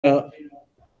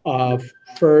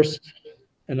first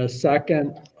and a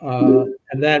second, and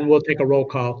then we'll take a roll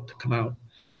call to come out.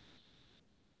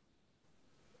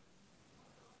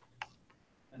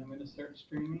 And I'm going to start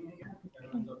streaming again.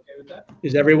 Everyone's okay with that?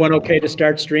 Is everyone okay to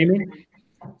start streaming?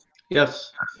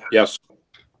 Yes. Yes.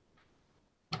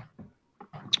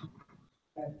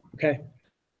 Okay.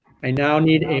 I now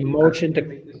need a motion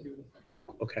to,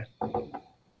 okay.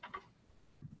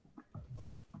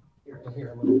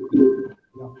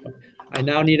 I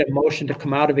now need a motion to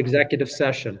come out of executive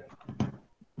session.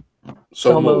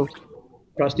 So moved.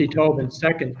 Trustee Tobin,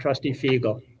 second. Trustee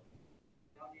Fiegel.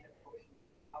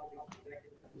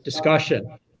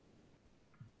 Discussion.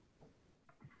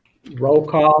 Roll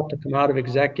call to come out of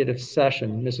executive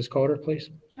session. Mrs. Coder,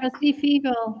 please. Trustee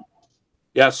Fiegel.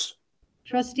 Yes.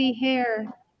 Trustee Hare.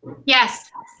 Yes.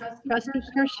 Trustee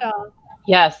Kershaw.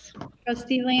 Yes.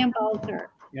 Trustee Lambalzer.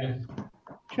 Yes.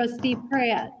 Trustee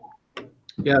Pratt.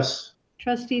 Yes.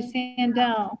 Trustee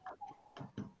Sandell.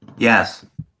 Yes.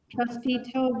 Trustee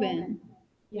Tobin.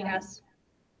 Yes.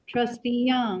 Trustee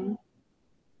Young.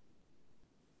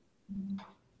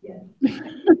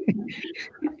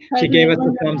 She gave us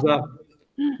a thumbs up.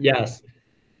 Yes.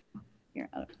 You're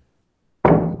out.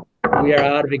 We are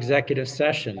out of executive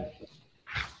session.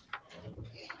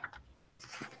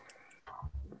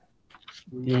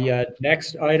 The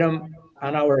next item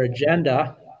on our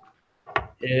agenda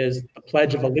is the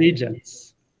Pledge of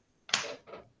Allegiance.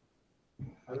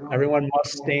 Everyone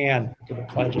must stand to the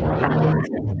Pledge of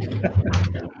Allegiance.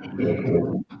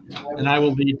 And I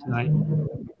will lead tonight.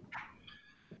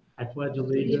 I pledge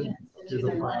allegiance to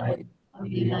the flag of the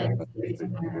United States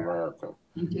of America,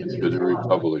 and to the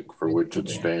republic for which it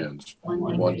stands,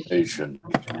 one nation,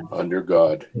 under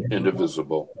God,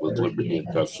 indivisible, with liberty and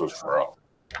justice for all.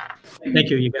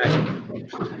 Thank you, you guys.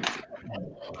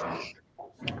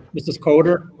 Mrs.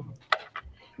 Coder.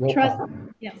 Roll call.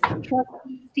 Yes.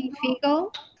 Trustee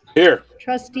Fiegel. Here.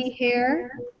 Trustee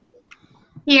Hare.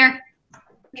 Here.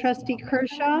 Trustee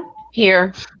Kershaw.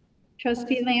 Here.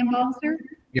 Trustee Lambalzer.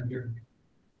 Here.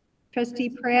 Trustee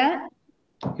Pratt.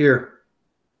 Here.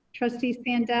 Trustee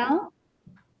Sandell.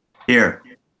 Here.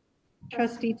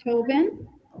 Trustee Tobin.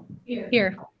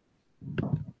 Here.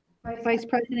 Vice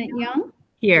President Young.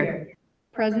 Here.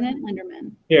 President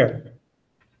Linderman. Here.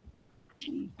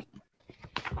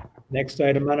 Next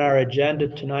item on our agenda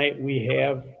tonight, we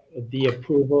have the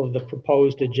approval of the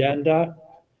proposed agenda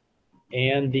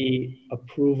and the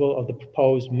approval of the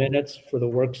proposed minutes for the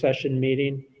work session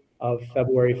meeting of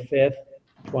February 5th,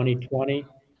 2020,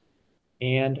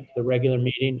 and the regular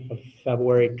meeting of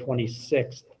February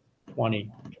 26th,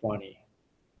 2020.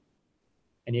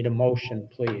 I need a motion,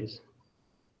 please.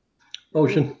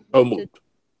 Motion. So moved.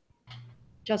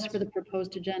 Just for the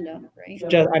proposed agenda, right?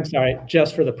 I'm sorry,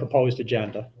 just for the proposed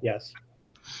agenda, yes.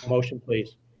 Motion,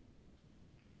 please.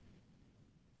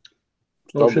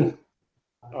 Motion.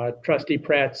 Trustee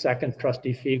Pratt, second.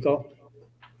 Trustee Fiegel.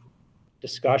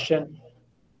 Discussion.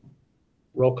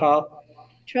 Roll call.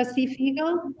 Trustee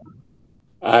Fiegel.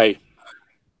 Aye.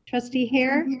 Trustee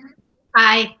Hare.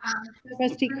 Aye.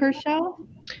 Trustee Kershaw.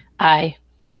 Aye.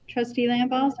 Trustee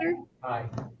Lambalzer. Aye.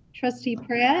 Trustee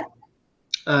Pratt.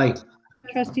 Aye.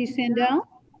 Trustee Sandell.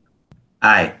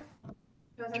 Aye.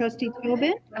 Trustee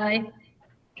Tobin. Aye.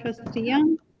 Trustee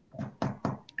Young.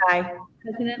 Aye.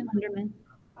 President Linderman.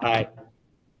 Aye.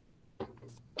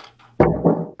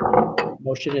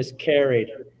 Motion is carried.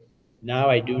 Now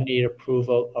I do need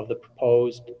approval of the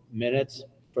proposed minutes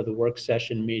for the work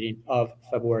session meeting of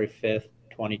February 5th,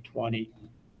 2020,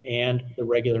 and the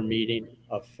regular meeting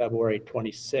of February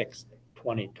 26th,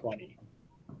 2020.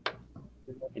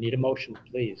 I need a motion,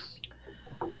 please.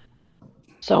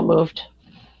 So moved.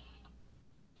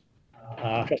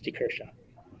 Trustee Kershaw.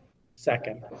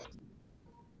 Second.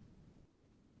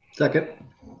 Second.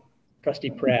 Trustee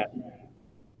Pratt.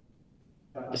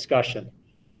 Discussion.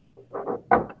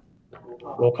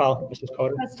 Roll call, Mrs.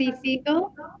 Coder. Trustee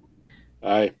Fiegel.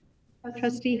 Aye.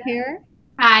 Trustee Hare.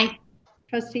 Aye.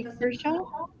 Trustee Kershaw.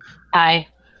 Aye.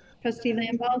 Trustee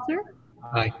Lambalzer.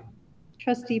 Aye.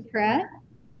 Trustee Pratt.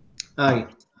 Aye.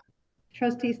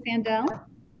 Trustee Sandell.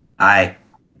 Aye.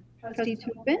 Trustee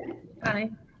Tobin. Aye.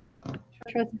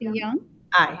 Trustee Young.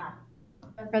 Aye.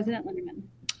 President Linderman.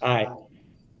 Aye.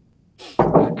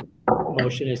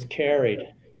 Motion is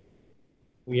carried.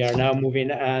 We are now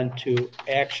moving on to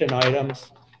action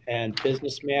items and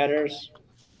business matters.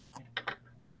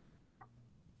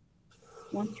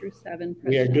 1 through 7.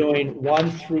 We are doing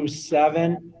 1 through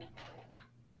 7,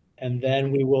 and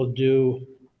then we will do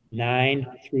 9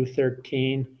 through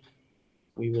 13.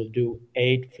 We will do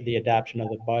 8 for the adoption of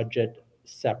the budget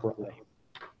separately.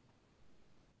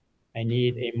 I I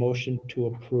need a motion to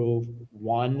approve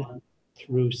 1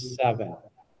 through 7.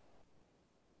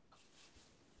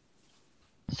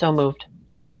 So moved.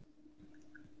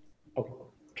 Oh,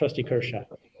 trustee Kershaw,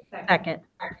 Second.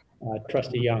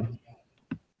 trustee Young.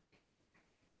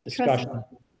 Discussion.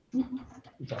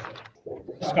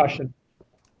 Discussion.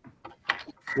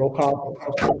 Roll call.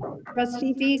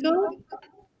 Trustee Fiegel,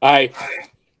 Aye.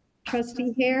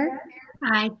 trustee Hare,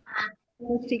 Aye.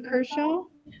 trustee Kershaw,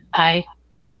 Aye.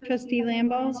 trustee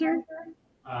Lambalzer,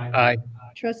 Aye.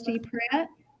 trustee Pratt,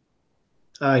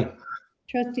 Aye.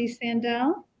 trustee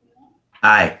Sandell,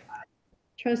 Aye.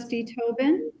 trustee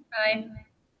Tobin, Aye.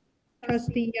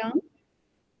 trustee Young,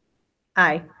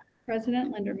 Aye.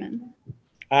 President Linderman.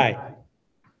 Aye.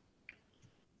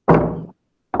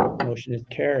 Motion is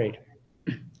carried.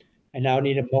 I now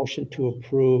need a motion to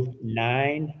approve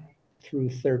 9 through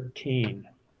 13.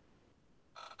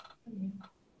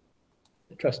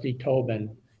 Trustee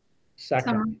Tobin,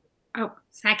 second. Oh,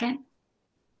 second.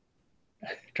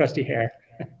 Trustee Hare.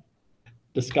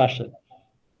 Discussion.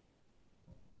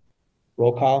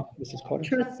 Roll call, Mrs. Cotter.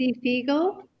 Trustee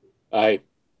Fiegel, Aye.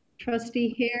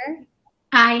 trustee Hare,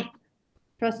 Aye.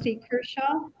 trustee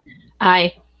Kershaw,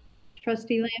 Aye.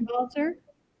 trustee Lambalzer,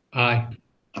 Aye.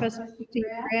 trustee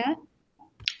Pratt,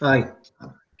 Aye.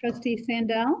 trustee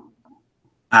Sandell,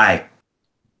 Aye.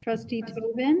 trustee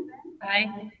Tobin,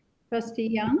 Aye. trustee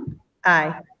Young,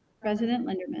 Aye. President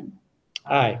Linderman.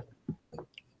 Aye.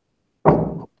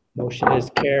 Motion is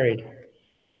carried.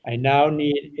 I now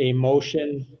need a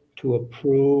motion to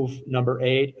approve number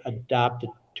 8, adopt the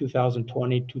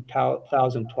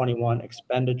 2020-2021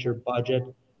 expenditure budget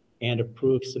and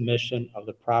approve submission of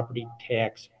the property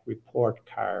tax report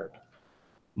card.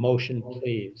 Motion,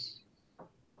 please.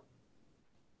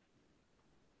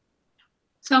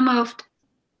 So moved.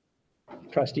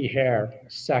 Trustee Hare,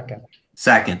 second.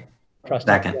 Second.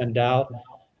 Trustee Second. Sandell.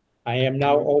 I am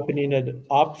now opening it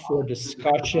up for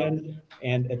discussion,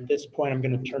 and at this point, I'm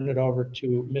going to turn it over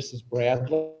to Mrs.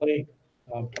 Bradley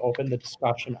to open the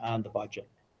discussion on the budget.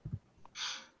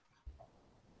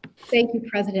 Thank you,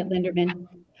 President Linderman.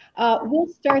 We'll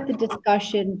start the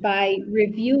discussion by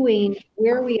reviewing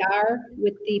where we are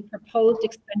with the proposed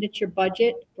expenditure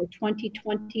budget for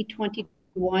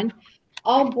 2020-21.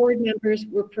 All board members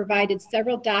were provided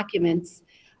several documents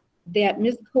that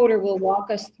Ms. Cotter will walk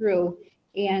us through.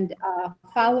 And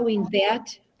following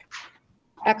that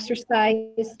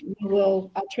exercise, I'll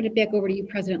turn it back over to you,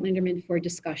 President Linderman, for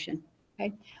discussion.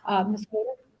 Okay, Ms.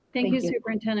 Cotter? Thank you,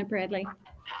 Superintendent Bradley.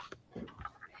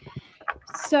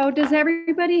 So does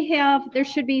everybody have, there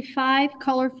should be 5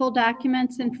 colorful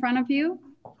documents in front of you.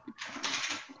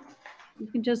 You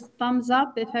can just thumbs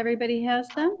up if everybody has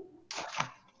them.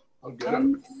 I'll get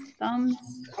them. Thumbs.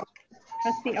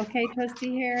 Trustee, okay,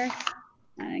 trustee here.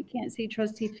 I can't see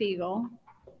trustee Fiegel.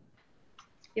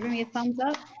 Giving me a thumbs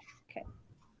up? Okay.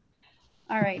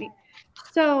 All righty.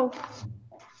 So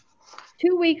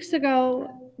 2 weeks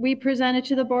ago, we presented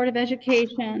to the Board of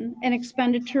Education an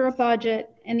expenditure budget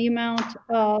in the amount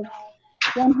of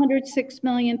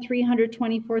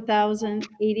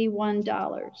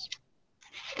 $106,324,081.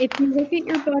 If you look at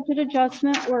your budget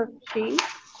adjustment worksheet,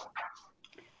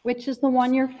 which is the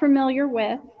one you're familiar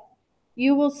with,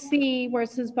 you will see where it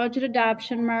says budget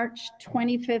adoption March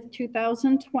 25th,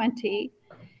 2020.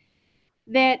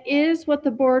 That is what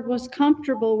the board was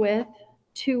comfortable with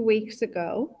 2 weeks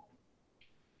ago.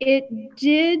 It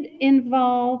did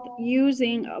involve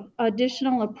using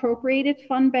additional appropriated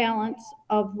fund balance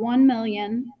of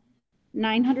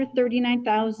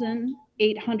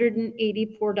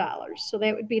 $1,939,884. So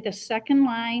that would be the second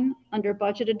line under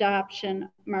budget adoption,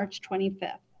 March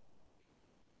 25th.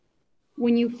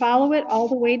 When you follow it all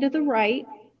the way to the right,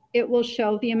 it will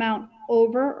show the amount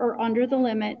over or under the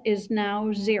limit is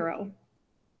now 0.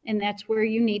 And that's where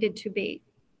you needed to be.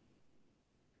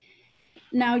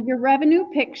 Now your revenue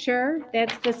picture,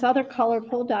 that's this other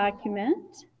colorful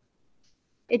document.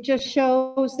 It just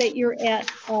shows that you're at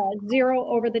 0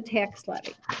 over the tax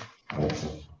levy.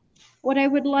 What I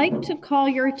would like to call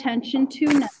your attention to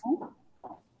now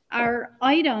are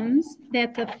items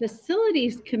that the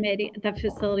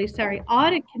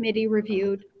audit committee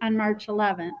reviewed on March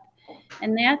 11th.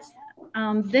 And that's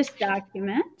this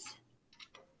document.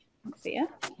 Let's see it.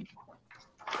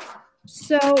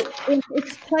 So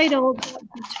it's titled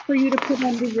for you to put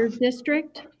under your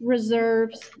district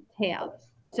reserves tab.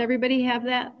 Does everybody have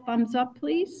that? Thumbs up,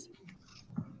 please.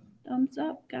 Thumbs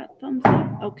up, got thumbs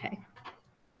up, okay.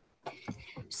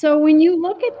 So when you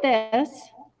look at this,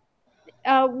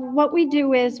 what we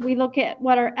do is we look at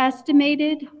what our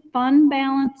estimated fund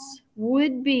balance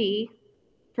would be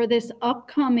for this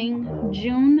upcoming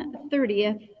June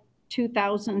 30th,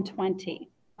 2020.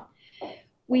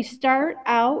 We start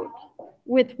out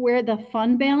with where the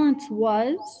fund balance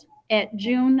was at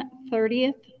June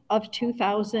 30th of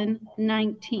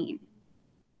 2019.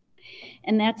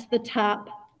 And that's the top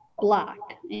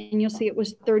block. And you'll see it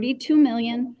was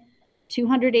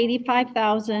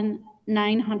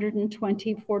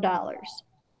 $32,285,924.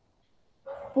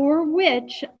 For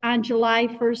which, on July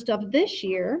 1st of this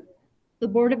year, the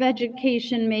Board of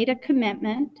Education made a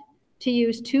commitment to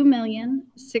use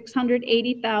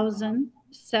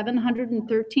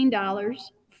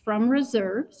 $2,680,713 from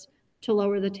reserves to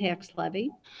lower the tax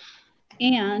levy,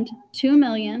 and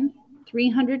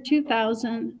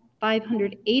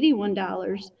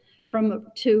 $2,302,581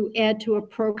 to add to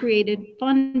appropriated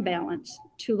fund balance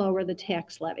to lower the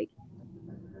tax levy,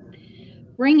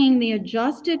 bringing the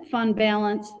adjusted fund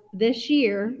balance this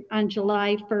year on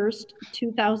July 1st,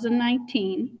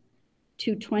 2019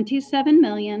 to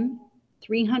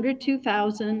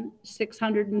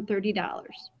 $27,302,630.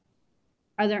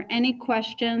 Are there any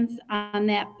questions on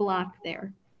that block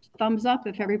there? Thumbs up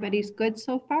if everybody's good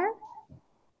so far.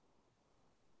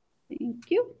 Thank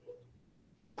you.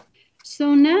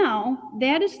 So now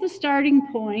that is the starting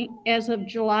point as of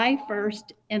July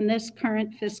 1st in this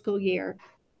current fiscal year.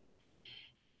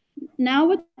 Now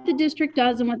what the district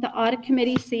does and what the audit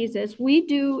committee sees is we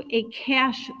do a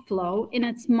cash flow, and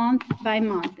it's month by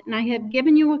month. And I have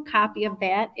given you a copy of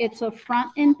that. It's a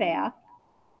front and back.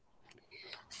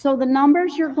 So the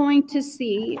numbers you're going to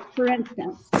see, for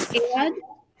instance, add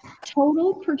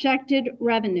total projected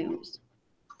revenues.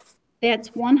 That's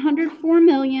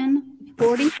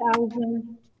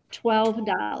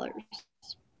 $104,040,012.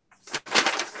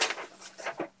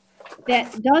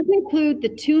 That does include the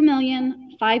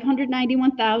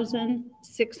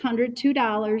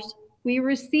 $2,591,602 we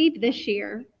received this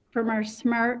year from our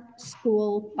Smart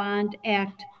School Bond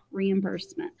Act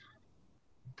reimbursement.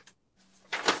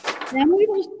 Then we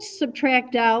will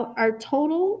subtract out our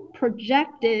total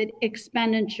projected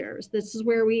expenditures. This is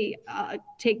where we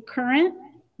take current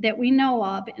that we know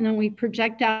of, and then we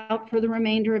project out for the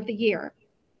remainder of the year.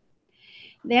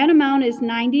 That amount is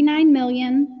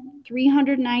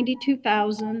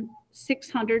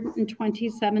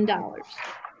 $99,392,627.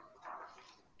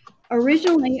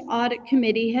 Originally, Audit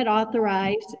Committee had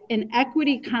authorized an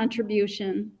equity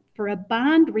contribution for a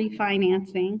bond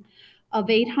refinancing of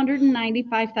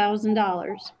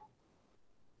 $895,000.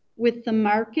 With the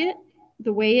market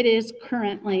the way it is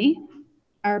currently,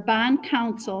 our bond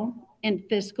counsel and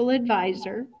fiscal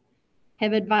advisor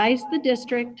have advised the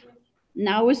district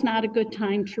now is not a good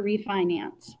time to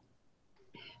refinance.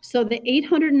 So the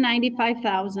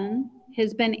 $895,000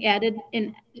 has been added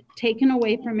and taken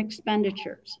away from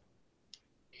expenditures.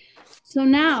 So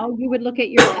now you would look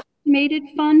at your estimated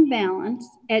fund balance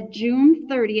at June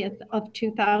 30th of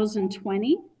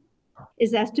 2020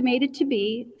 is estimated to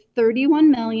be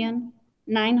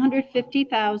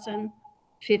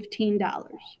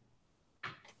 $31,950,015.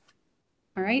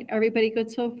 All right, everybody good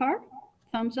so far?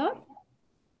 Thumbs up.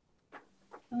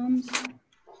 Thumbs.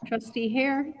 Trustee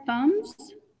Hare,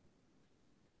 thumbs.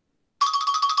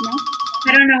 No?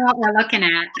 I don't know what we're looking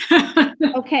at.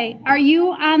 Okay, are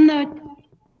you on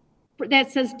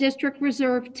that says District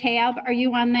Reserve tab? Are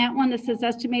you on that one that says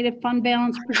estimated fund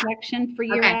balance projection for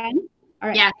year end? All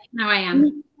right. Yes, no, I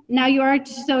am. Now you are,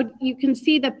 so you can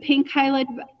see the pink highlight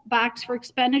box for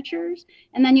expenditures,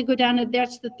 and then you go down to,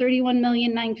 that's the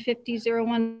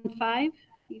 $31,950,015.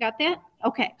 You got that?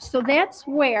 Okay, so that's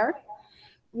where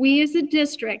we as a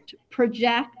district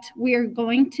project we are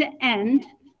going to end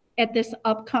at this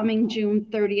upcoming June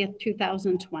 30th,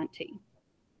 2020.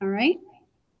 All right?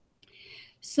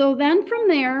 So then from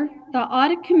there, the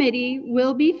audit committee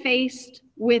will be faced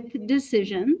with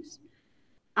decisions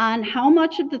on how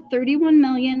much of the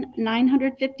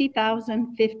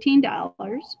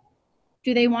 $31,950,015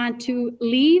 do they want to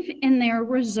leave in their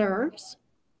reserves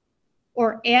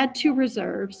or add to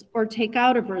reserves or take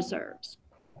out of reserves.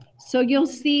 So you'll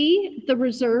see the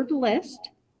reserve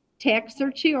list, tax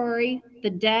certiorari,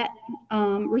 the debt,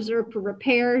 reserve for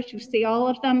repairs. You see all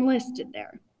of them listed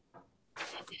there.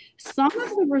 Some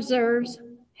of the reserves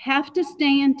have to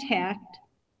stay intact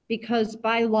because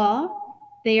by law,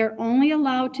 they are only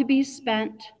allowed to be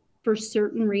spent for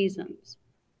certain reasons.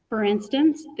 For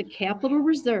instance, the capital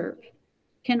reserve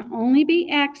can only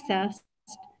be accessed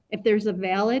if there's a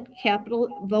valid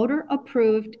capital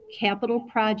voter-approved capital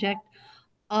project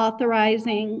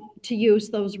authorizing to use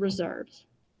those reserves.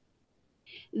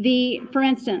 For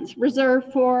instance,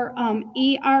 reserve for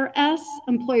ERS,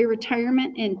 employee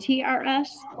retirement, and TRS,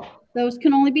 those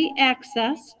can only be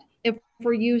accessed if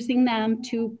we're using them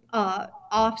to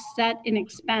offset an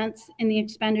expense in the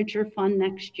expenditure fund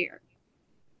next year.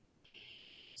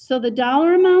 So the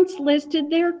dollar amounts listed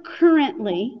there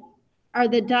currently are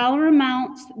the dollar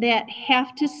amounts that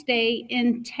have to stay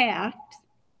intact.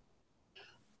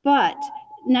 But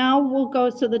now we'll go,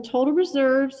 so the total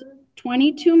reserves,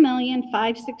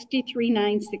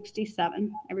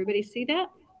 22,563,967. Everybody see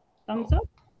that? Thumbs up.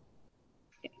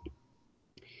 Okay.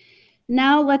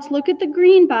 Now let's look at the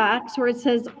green box where it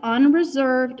says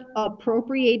unreserved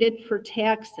appropriated for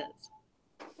taxes.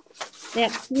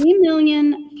 That's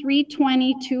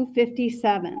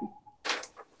 3,320,257.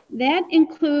 That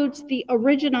includes the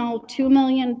original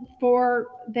 2,000,004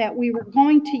 that we were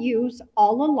going to use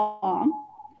all along,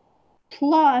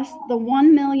 plus the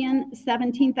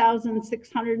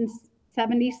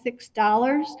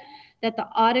 $1,017,676 that the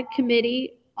audit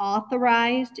committee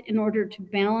authorized in order to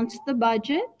balance the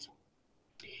budget.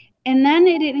 And then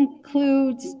it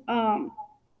includes,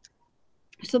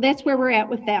 so that's where we're at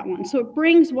with that one. So it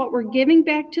brings what we're giving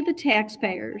back to the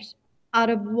taxpayers out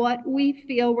of what we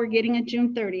feel we're getting at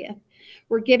June 30th.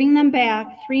 We're giving them back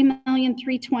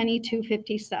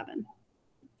 $3,320,257.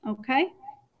 Okay?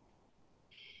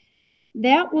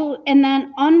 That will, and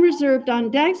then unreserved,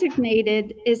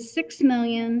 undesignated is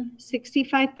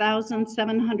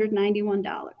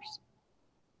 $6,065,791.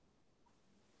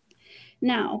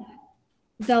 Now,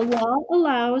 the law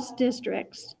allows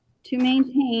districts to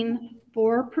maintain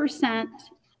 4%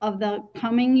 of the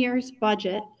coming year's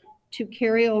budget to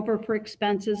carry over for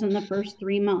expenses in the first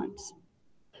 3 months.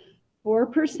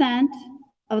 4%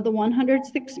 of the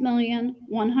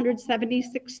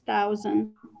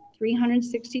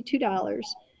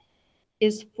 $106,176,362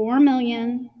 is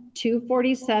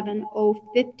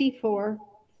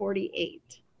 $4,247,054.48.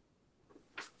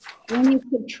 When you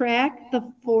subtract the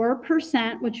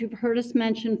 4%, which you've heard us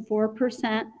mention,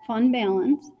 4% fund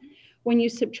balance, when you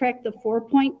subtract the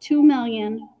 4.2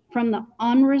 million from the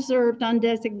unreserved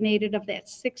undesignated of that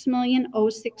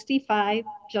 6,065,000,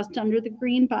 just under the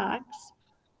green box,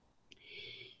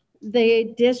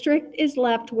 the district is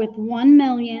left with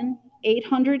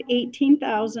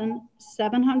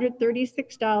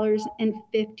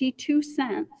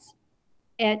 $1,818,736.52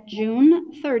 at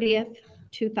June 30th,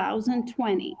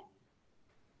 2020,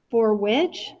 for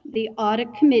which the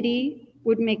audit committee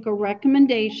would make a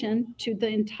recommendation to the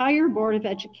entire Board of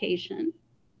Education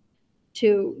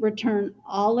to return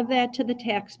all of that to the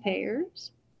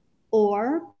taxpayers,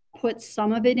 or put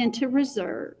some of it into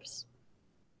reserves,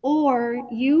 or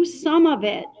use some of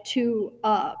it to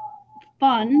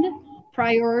fund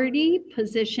priority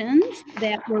positions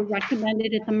that were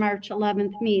recommended at the March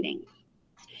 11th meeting.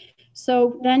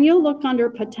 So then you'll look under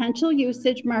potential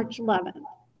usage March 11th.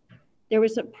 There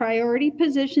was a priority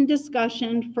position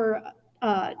discussion for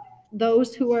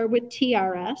those who are with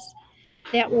TRS.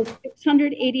 That was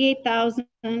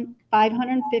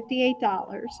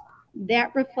 $688,558.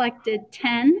 That reflected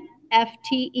 10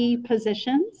 FTE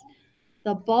positions.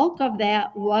 The bulk of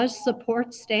that was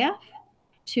support staff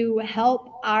to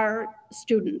help our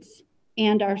students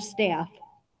and our staff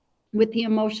with the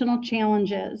emotional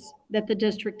challenges that the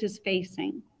district is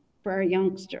facing for our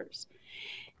youngsters.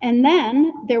 And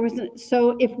then there was,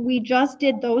 so if we just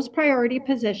did those priority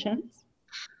positions,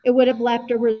 it would have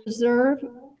left a reserve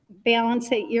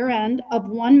balance at year end of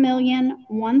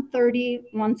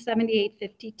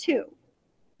 $1,130,178.52.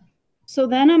 So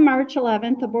then on March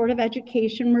 11th, the Board of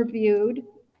Education reviewed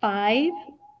 5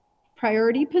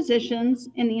 priority positions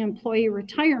in the employee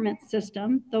retirement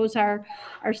system. Those are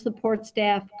our support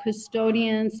staff,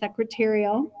 custodians,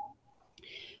 secretarial.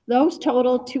 Those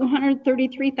total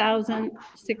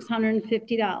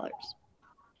 $233,650.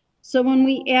 So when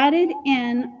we added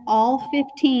in all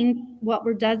 15, what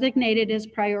were designated as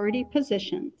priority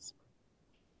positions,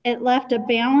 it left a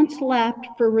balance left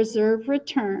for reserve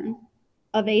return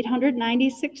of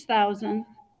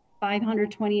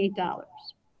 $896,528.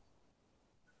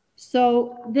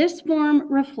 So this form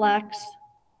reflects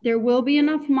there will be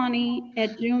enough money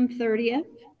at June 30th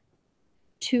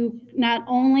to not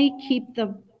only keep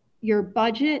your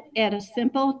budget at a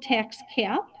simple tax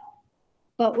cap,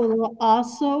 but will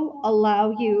also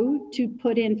allow you to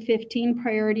put in 15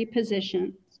 priority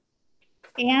positions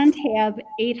and have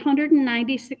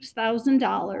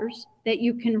 $896,000 that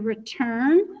you can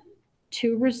return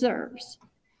to reserves.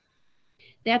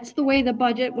 That's the way the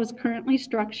budget was currently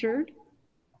structured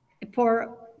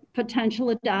for potential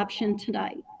adoption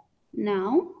tonight.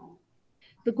 Now,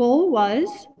 the goal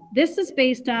was, this is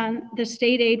based on the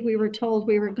state aid we were told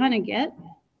we were going to get,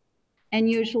 and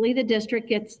usually the district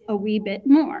gets a wee bit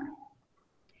more.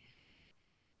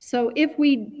 So if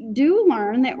we do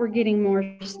learn that we're getting more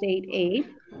state aid,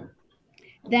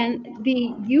 then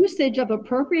the usage of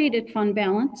appropriated fund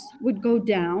balance would go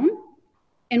down,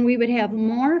 and we would have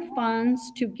more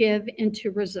funds to give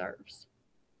into reserves.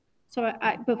 So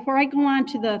before I go on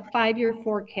to the 5-year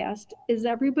forecast, is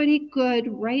everybody good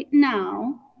right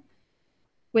now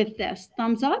with this?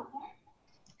 Thumbs up?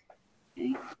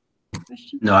 Okay.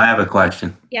 Question? No, I have a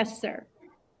question. Yes, sir.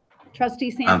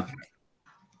 Trustee Sam?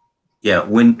 Yeah,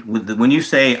 when you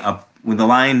say when the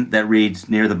line that reads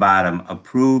near the bottom,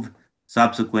 approve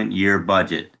subsequent year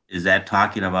budget, is that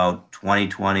talking about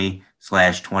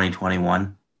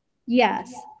 2020/2021?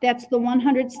 Yes, that's the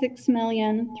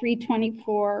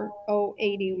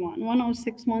 106,324,081,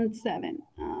 10617.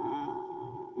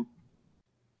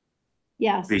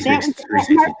 Yes, that was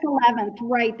March 11th,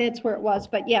 right? That's where it was.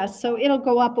 But yes, so it'll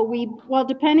go up well,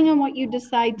 depending on what you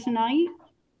decide tonight.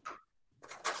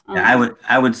 Yeah,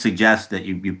 I would suggest that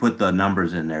you put the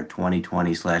numbers in there,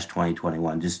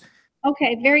 2020/2021. Just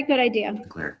okay, very good idea.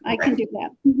 clear. I can do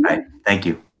that. All right, thank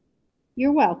you.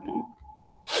 You're welcome.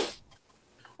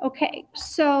 Okay,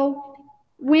 so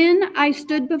when I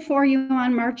stood before you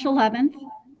on March 11th,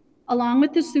 along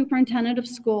with the superintendent of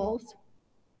schools,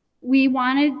 we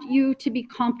wanted you to be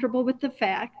comfortable with the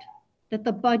fact that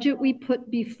the budget we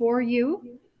put before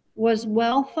you was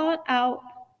well thought out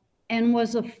and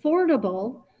was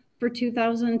affordable for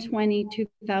 2020,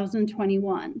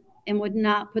 2021, and would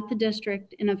not put the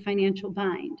district in a financial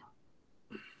bind.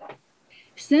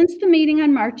 Since the meeting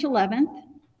on March 11th,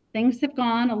 things have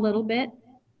gone a little bit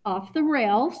off the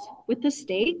rails with the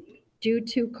state due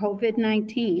to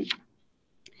COVID-19.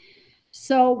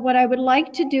 So what I would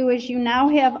like to do is you now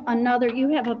have a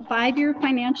 5-year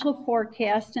financial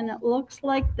forecast, and it looks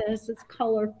like this. It's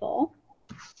colorful.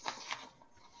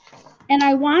 And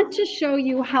I want to show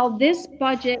you how this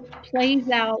budget plays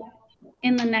out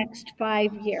in the next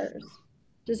 5 years.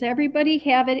 Does everybody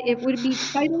have it? It would be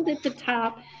titled at the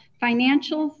top,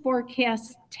 Financial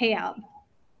Forecast tab.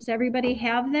 Does everybody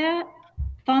have that?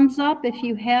 Thumbs up if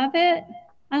you have it.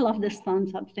 I love this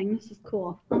thumbs up thing. This is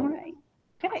cool. All right.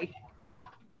 Okay.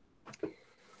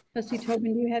 Trustee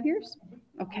Tobin, do you have yours?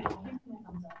 Okay.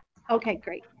 Okay,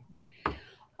 great.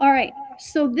 All right.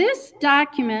 So this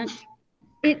document,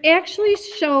 it actually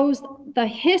shows the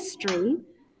history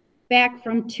back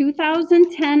from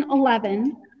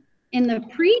 2010-11 in the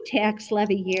pre-tax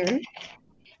levy year,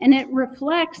 and it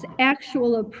reflects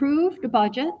actual approved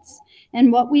budgets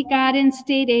and what we got in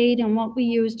state aid and what we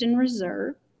used in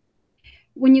reserve.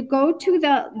 When you go to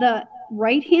the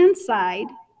right-hand side,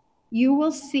 you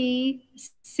will see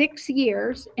 6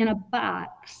 years in a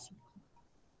box.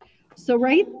 So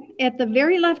right at the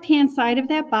very left-hand side of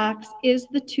that box is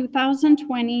the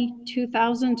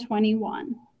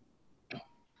 2020-2021.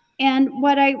 And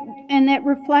that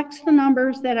reflects the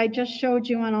numbers that I just showed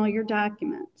you on all your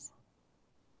documents.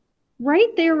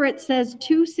 Right there where it says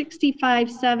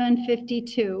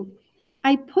 265,752,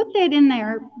 I put that in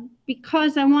there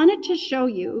because I wanted to show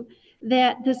you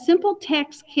that the simple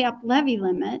tax cap levy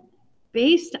limit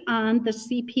based on the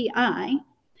CPI,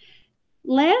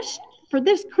 for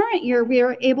this current year, we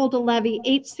were able to levy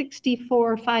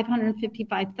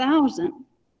 864,555,000.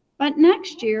 But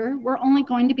next year, we're only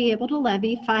going to be able to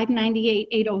levy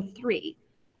 598,803.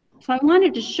 So I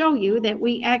wanted to show you that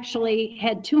we actually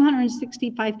had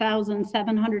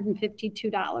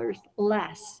 $265,752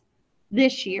 less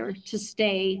this year to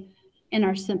stay in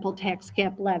our simple tax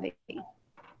cap levy.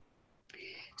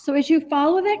 So as you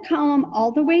follow that column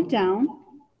all the way down,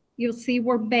 you'll see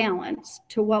we're balanced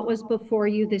to what was before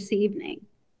you this evening.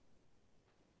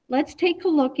 Let's take a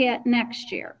look at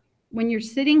next year. When you're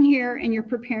sitting here and you're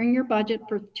preparing your budget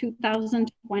for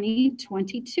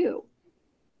 2020-22,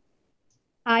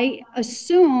 I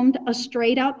assumed a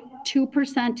straight up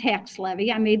 2% tax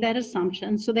levy. I made that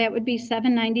assumption. So that would be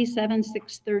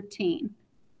 $797,613.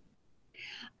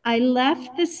 I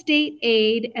left the state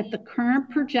aid at the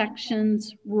current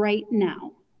projections right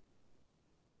now.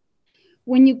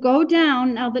 When you go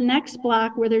down, now the next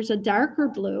block where there's a darker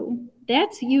blue,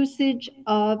 that's usage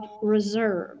of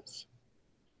reserves.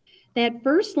 That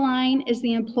first line is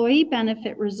the employee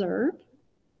benefit reserve.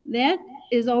 That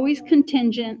is always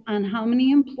contingent on how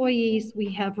many employees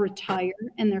we have retire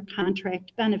and their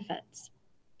contract benefits.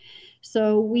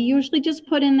 So we usually just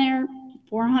put in there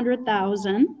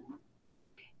 400,000.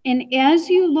 And as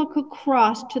you look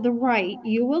across to the right,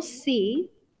 you will see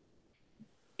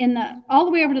all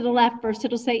the way over to the left first,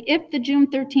 it'll say if the June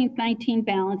 13th, 19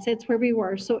 balance, that's where we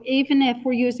were. So even if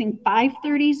we're using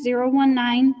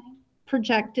 530,019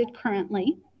 projected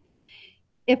currently,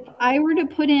 if I were to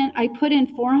I put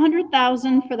in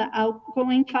 400,000 for the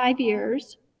outgoing 5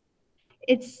 years.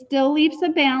 it still leaves a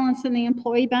balance in the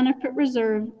employee benefit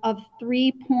reserve of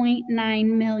 3.9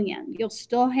 million. You'll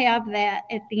still have that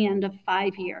at the end of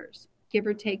 5 years, give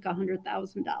or take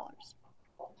 $100,000.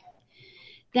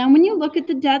 Then when you look at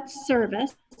the debt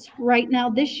service, right now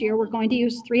this year, we're going to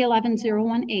use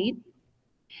 311,018.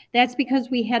 That's because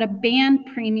we had a band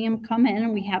premium come in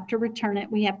and we have to return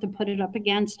it. We have to put it up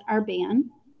against our band.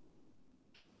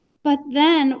 But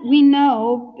then we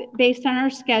know, based on our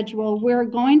schedule, we're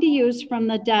going to use from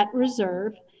the debt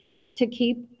reserve to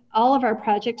keep all of our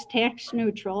projects tax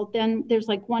neutral. Then there's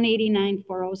like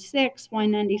 189,406,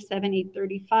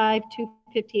 197,835,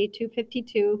 258,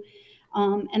 252,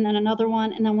 and then another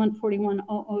one, and then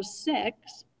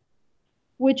 141,006,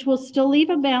 which will still leave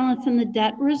a balance in the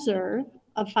debt reserve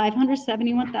of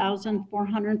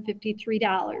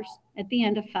 $571,453 at the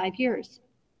end of 5 years.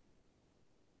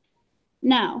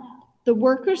 Now, the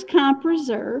workers' comp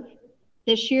reserve,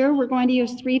 this year we're going to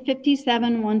use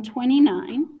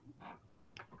 357,129.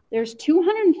 There's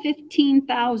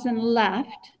 215,000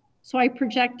 left, so I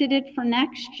projected it for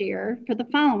next year, for the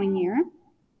following year.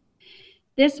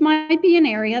 This might be an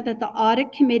area that the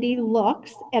audit committee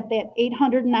looks at that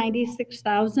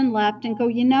 896,000 left and go,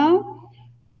 you know,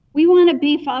 we want to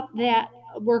beef up that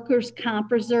workers'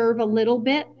 comp reserve a little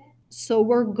bit, so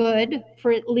we're good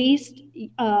for at least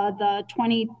the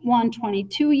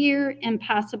 21-22 year and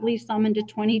possibly some into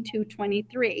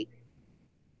 22-23.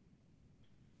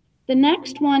 The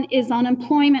next one is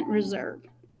unemployment reserve.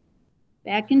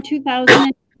 Back in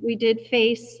 2000, we did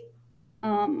face,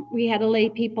 we had to lay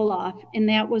people off, and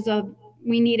that was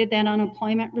we needed that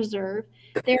unemployment reserve.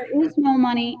 There is no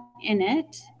money in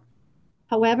it.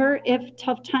 However, if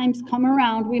tough times come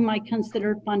around, we might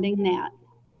consider funding that.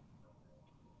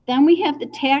 Then we have the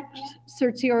tax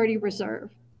certiorari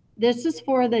reserve. This is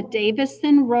for the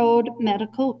Davison Road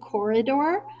Medical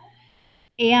Corridor.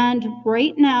 And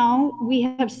right now we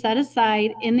have set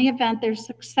aside, in the event they're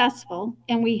successful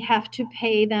and we have to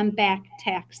pay them back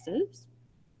taxes,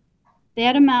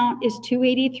 that amount is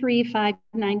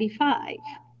 $283,595.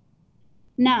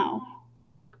 Now,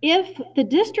 if the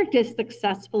district is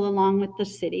successful along with the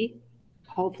city,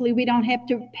 hopefully we don't have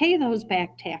to pay those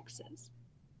back taxes.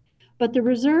 But the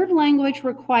reserve language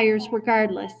requires,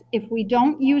 regardless, if we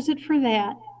don't use it for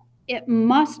that, it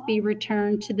must be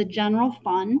returned to the general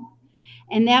fund,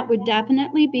 and that would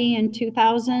definitely be in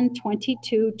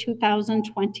 2022,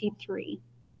 2023.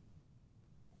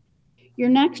 Your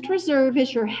next reserve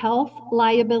is your health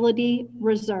liability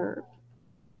reserve.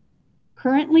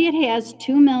 Currently, it has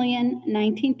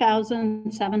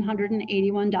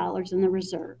 $2,019,781 in the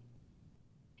reserve.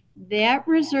 That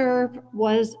reserve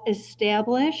was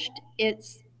established.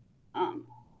 It's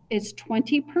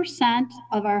 20%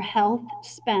 of our health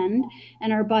spend,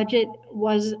 and our budget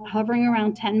was hovering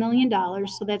around $10 million,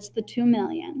 so that's the $2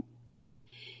 million.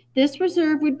 This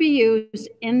reserve would be used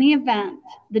in the event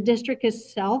the district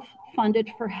is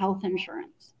self-funded for health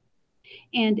insurance.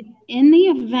 And in the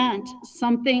event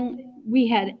we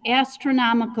had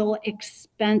astronomical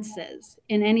expenses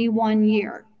in any one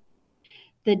year,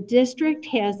 the district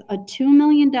has a $2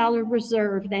 million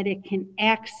reserve that it can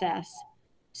access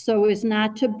so as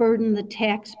not to burden the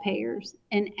taxpayers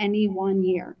in any one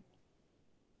year.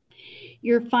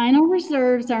 Your final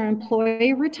reserves are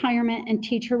employee retirement and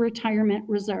teacher retirement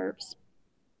reserves.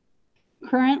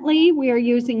 Currently, we are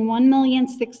using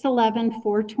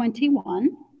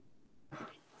 $1,611,421.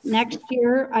 Next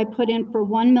year, I put in for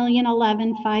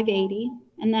 $1,011,580,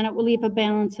 and then it will leave a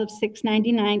balance of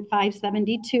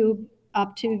 $699,572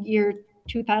 up to year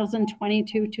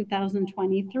 2022,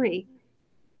 2023.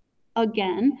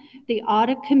 Again, the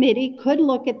audit committee could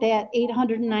look at that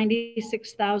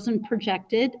 896,000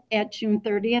 projected at June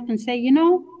 30th and say, you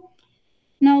know,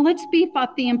 no, let's beef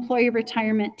up the employee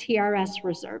retirement TRS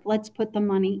reserve. Let's put the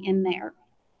money in there.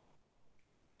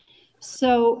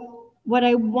 So what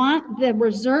I want the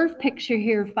reserve picture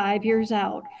here 5 years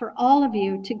out for all of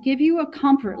you to give you a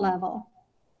comfort level.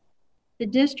 The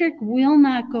district will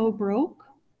not go broke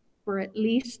for at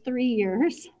least 3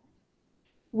 years.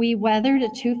 We weathered a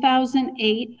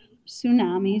 2008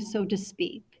 tsunami, so to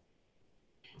speak.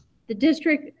 The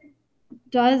district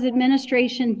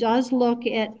administration does look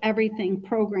at everything,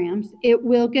 programs. It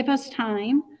will give us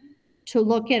time to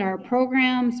look at our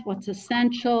programs, what's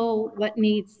essential, what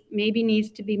maybe needs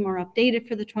to be more updated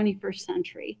for the 21st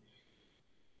century.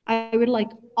 I would like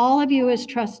all of you as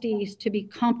trustees to be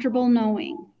comfortable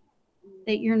knowing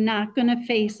that you're not going to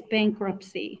face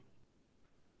bankruptcy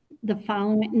the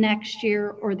following next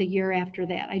year or the year after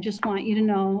that. I just want you to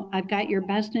know I've got your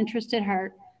best interest at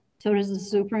heart. So does the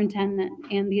superintendent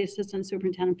and the assistant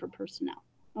superintendent for personnel.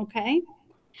 Okay?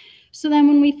 So then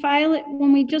when we file it,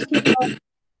 when we just look up,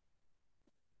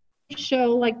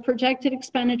 show like projected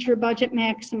expenditure budget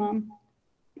maximum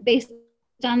based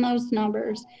on those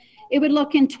numbers, it would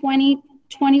look in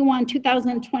 2021,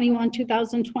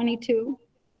 2022.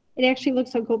 It actually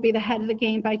looks like we'll be the head of the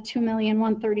game by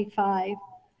 2,135,000.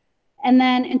 And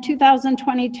then in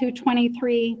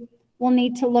 2022-23, we'll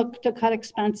need to look to cut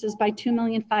expenses by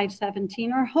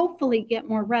 2,517,000 or hopefully get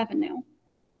more revenue.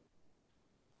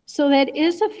 So that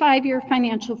is a 5-year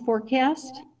financial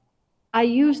forecast. I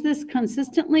use this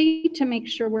consistently to make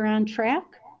sure we're on track.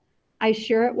 I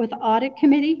share it with the audit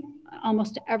committee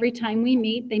almost every time we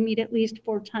meet. They meet at least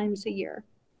 4 times a year.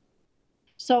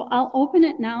 So I'll open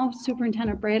it now,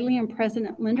 Superintendent Bradley and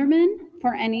President Linderman,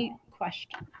 for any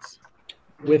questions.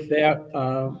 With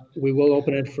that, we will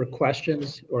open it for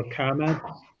questions or comments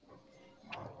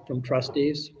from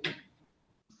trustees.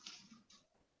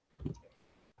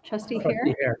 Trustee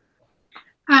Trustee Hare?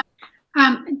 Hare.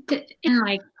 And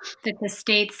like that the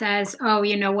state says, oh,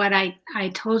 you know what, I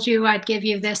told you I'd give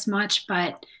you this much,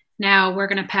 but now we're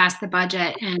going to pass the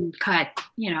budget and cut,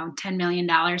 $10 million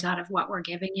out of what we're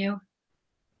giving you.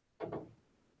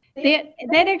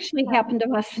 That actually happened to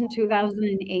us in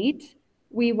 2008.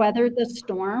 We weathered the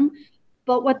storm.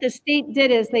 But what the state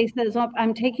did is they said, oh,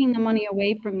 I'm taking the money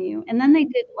away from you. And then they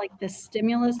did like this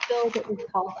stimulus bill that was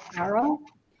called ARROW.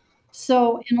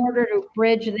 So in order to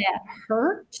bridge that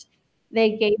hurt,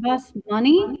 they gave us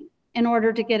money in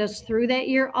order to get us through that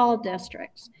year, all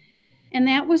districts. And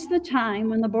that was the time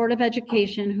when the Board of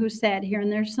Education, who sat here, and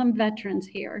there's some veterans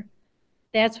here,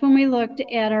 that's when we looked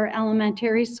at our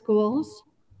elementary schools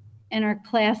and our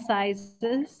class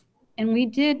sizes. And we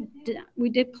did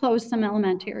close some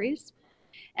elementaries.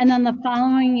 And then the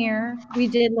following year, we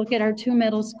did look at our 2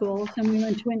 middle schools, and we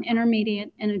went to an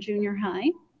intermediate and a junior high.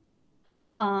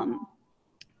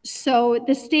 So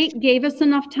the state gave us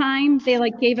enough time. They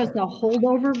gave us a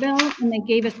holdover bill, and they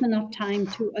gave us enough time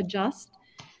to adjust.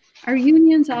 Our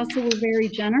unions also were very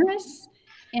generous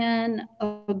in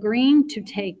agreeing to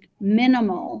take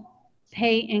minimal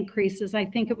pay increases. I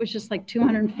think it was just like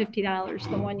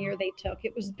 $250 the one year they took.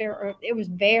 It was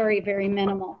very, very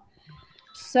minimal.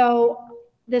 So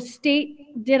the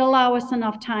state did allow us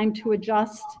enough time to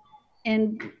adjust,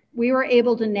 and we were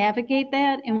able to navigate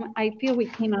that. And I feel we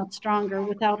came out stronger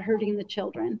without hurting the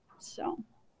children. So.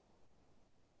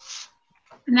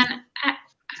 And then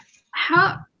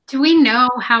how do we know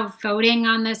how voting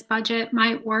on this budget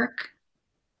might work?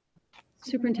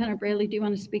 Superintendent Bradley, do you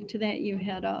want to speak to that? You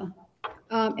had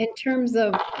in terms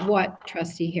of what,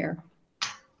 Trustee Hare?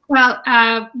 Well,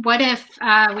 what if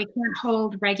we can't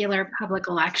hold regular public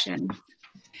elections?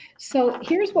 So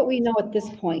here's what we know at this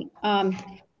point.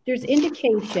 There's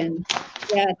indication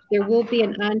that there will be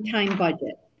an on-time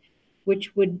budget,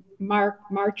 which would mark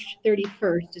March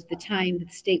 31st as the time that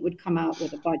the state would come out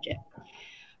with a budget.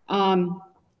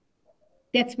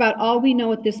 That's about all we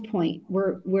know at this point.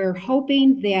 We're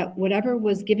hoping that whatever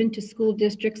was given to school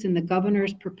districts in the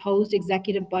governor's proposed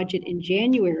executive budget in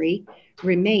January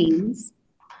remains.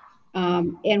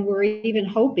 And we're even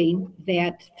hoping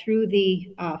that through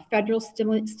the federal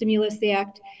stimulus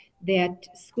act, that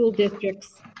school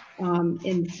districts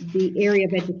in the area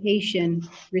of education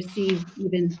receive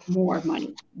even more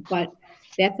money. But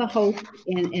that's a hope,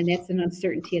 and that's an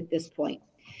uncertainty at this point.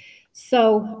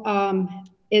 So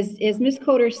as Ms.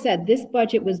 Coder said, this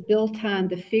budget was built on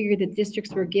the figure that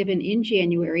districts were given in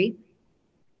January.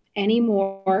 Any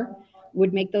more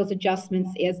would make those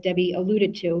adjustments, as Debbie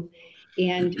alluded to.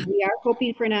 And we are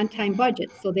hoping for an on-time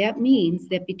budget. So that means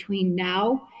that between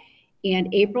now and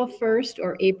April 1st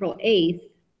or April 8th,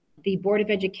 the Board of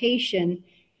Education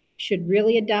should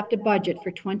really adopt a budget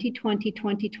for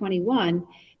 2020-2021,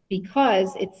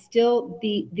 because it's still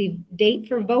the date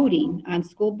for voting on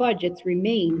school budgets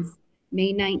remains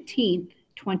May 19th,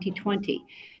 2020.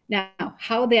 Now,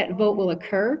 how that vote will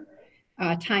occur,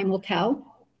 time will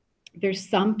tell. There's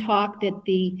some talk that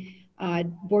the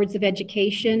boards of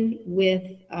education with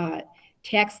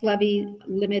tax levy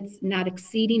limits not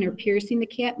exceeding or piercing the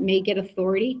cap may get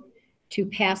authority to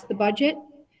pass the budget.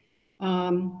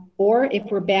 Or if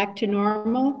we're back to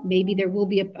normal, maybe there will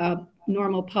be a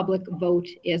normal public vote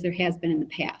as there has been in the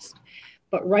past.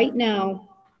 But right now,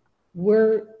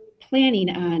 we're planning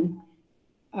on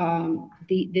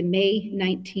the May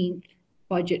 19th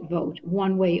budget vote,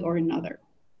 one way or another.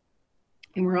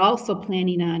 And we're also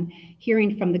planning on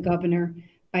hearing from the governor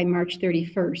by March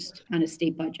 31st on a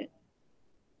state budget.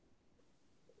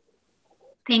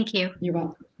 Thank you. You're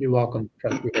welcome. You're welcome,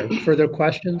 Trustee Hare. Further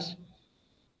questions?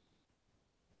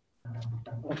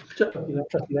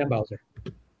 Trustee Lambauser.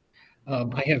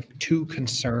 I have two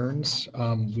concerns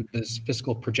with this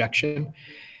fiscal projection.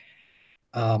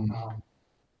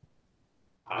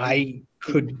 I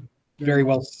could very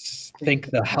well think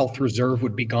the health reserve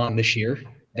would be gone this year.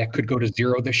 That could go to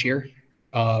zero this year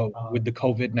with the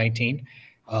COVID-19.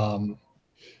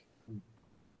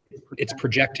 It's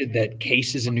projected that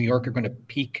cases in New York are going to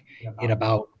peak in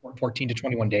about 14 to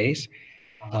 21 days.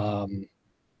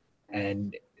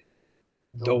 And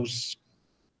those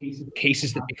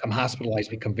cases that become hospitalized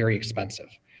become very expensive.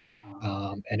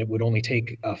 And it would only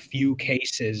take a few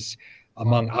cases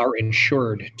among our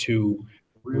insured to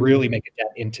really make a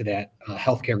dent into that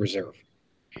healthcare reserve.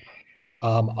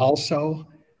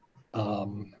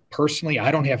 Personally,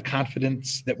 I don't have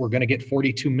confidence that we're going to get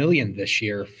 42 million this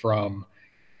year from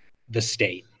the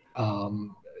state.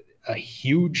 A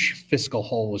huge fiscal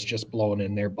hole was just blown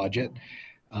in their budget.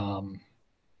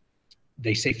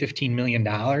 They say $15 million.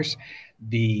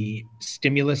 The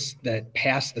stimulus that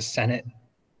passed the Senate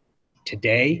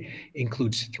today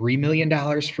includes $3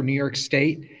 million for New York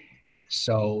State.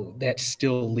 So that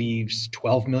still leaves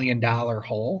 $12 million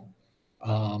hole.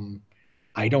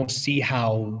 I don't see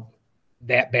how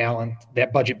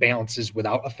that budget balances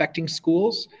without affecting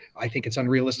schools. I think it's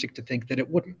unrealistic to think that it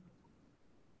wouldn't.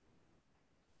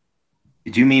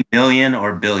 Did you mean million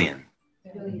or billion?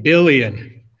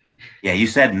 Billion. Yeah, you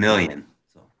said million.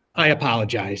 So. I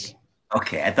apologize.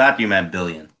 Okay, I thought you meant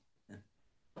billion.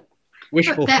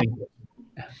 Wishful thinking.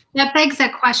 That begs a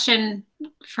question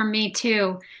for me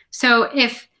too. So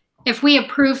if we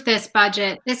approve this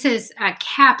budget, this is a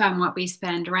cap on what we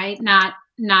spend, right? Not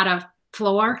a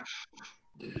floor.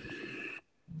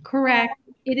 Correct.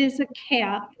 It is a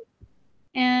cap.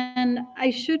 And I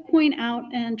should point out,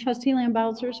 and Trustee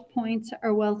Lambauser's points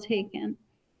are well taken.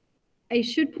 I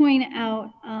should point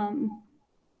out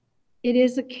it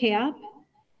is a cap.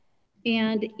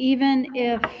 And even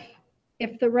if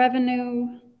the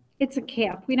revenue, it's a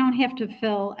cap. We don't have to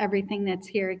fill everything that's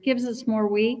here. It gives us more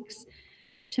weeks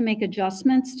to make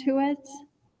adjustments to it.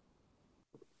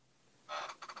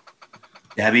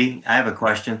 Debbie, I have a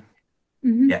question.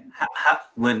 Mm-hmm. Yeah,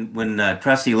 when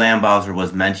Trustee Lambauser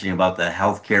was mentioning about the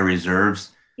healthcare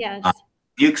reserves, yes,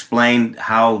 you explained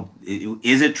how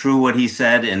is it true what he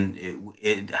said,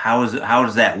 and how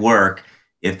does that work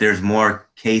if there's more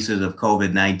cases of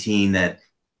COVID-19? That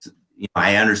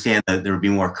I understand that there would be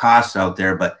more costs out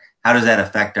there, but how does that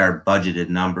affect our budgeted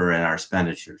number and our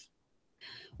expenditures?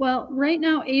 Well, right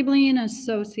now, Abley and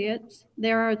Associates,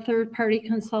 they're our third-party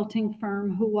consulting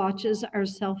firm who watches our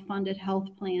self-funded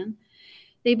health plan.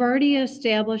 They've already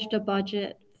established a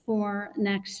budget for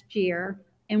next year,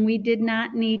 and we did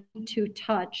not need to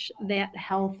touch that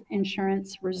health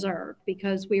insurance reserve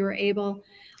because we were able,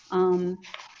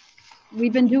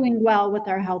 we've been doing well with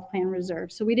our health plan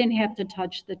reserve, so we didn't have to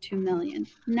touch the 2 million.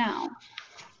 Now,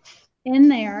 in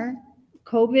there,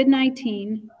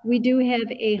 COVID-19, we do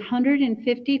have a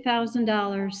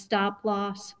 $150,000 stop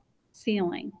loss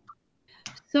ceiling.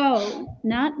 So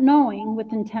not knowing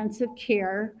with intensive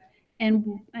care,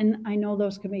 and I know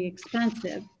those can be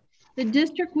expensive, the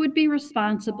district would be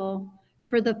responsible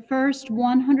for the first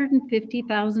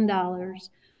 $150,000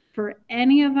 for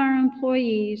any of our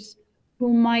employees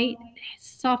who might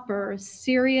suffer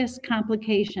serious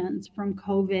complications from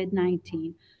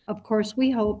COVID-19. Of course, we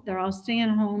hope they're all staying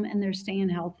home and they're staying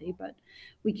healthy, but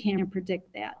we can't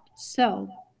predict that. So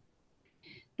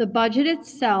the budget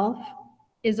itself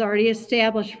is already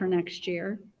established for next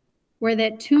year. Where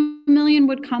that 2 million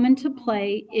would come into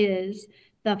play is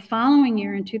the following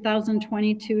year in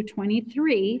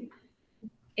 2022-23,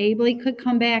 Abley could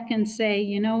come back and say,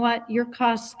 you know what, your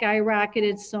costs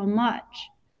skyrocketed so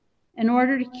much. In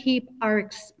order to keep our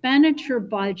expenditure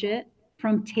budget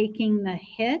from taking the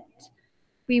hit,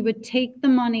 we would take the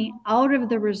money out of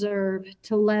the reserve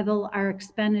to level our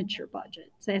expenditure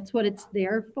budgets. That's what it's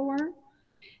there for.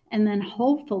 And then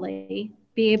hopefully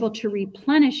be able to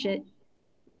replenish it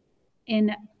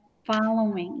in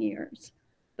following years.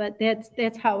 But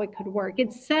that's how it could work.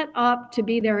 It's set up to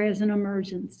be there as an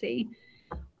emergency.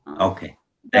 Okay,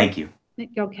 thank you.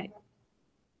 Okay.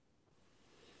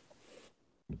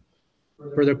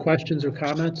 Further questions or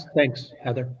comments? Thanks,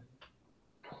 Heather.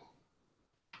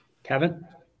 Kevin?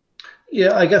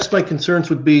 Yeah, I guess my concerns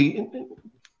would be,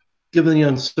 given the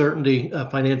uncertainty,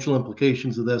 financial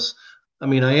implications of this. I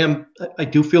mean, I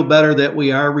do feel better that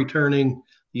we are returning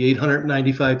the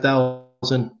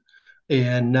 895,000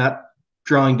 and not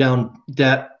drawing down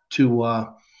debt to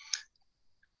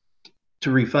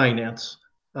refinance.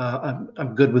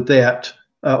 I'm good with that.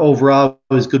 Overall,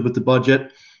 I was good with the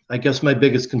budget. I guess my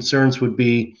biggest concerns would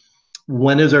be,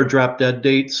 when is our drop dead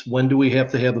dates? When do we have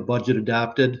to have a budget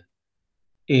adopted?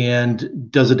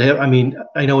 And does it have, I mean,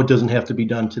 I know it doesn't have to be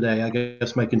done today. I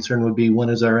guess my concern would be, when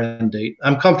is our end date?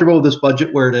 I'm comfortable with this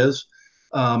budget where it is.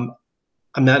 I'm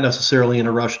not necessarily in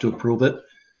a rush to approve it.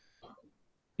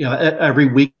 You know, every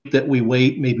week that we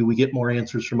wait, maybe we get more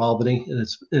answers from Albany, and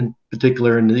it's in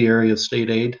particular in the area of state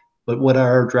aid. But what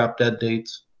are our drop dead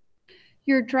dates?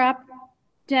 Your drop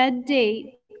dead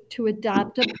date to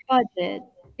adopt a budget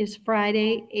is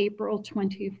Friday, April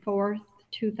 24th,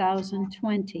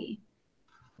 2020.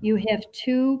 You have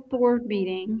two board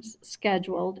meetings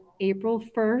scheduled, April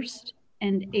 1st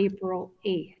and April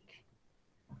 8th.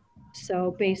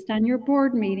 So based on your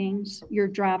board meetings, your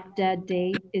drop dead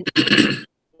date is April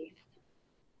 8th.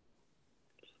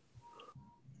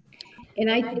 And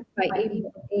I think by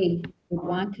April 8th, we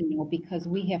want to know, because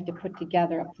we have to put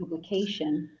together a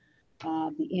publication,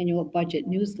 the annual budget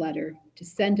newsletter, to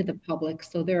send to the public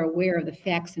so they're aware of the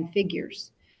facts and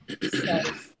figures. So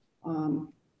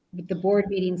with the board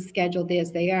meetings scheduled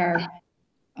as they are,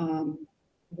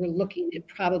 we're looking at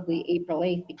probably April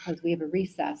 8th, because we have a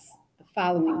recess the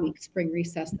following week, spring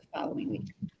recess the following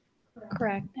week.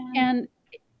 Correct. And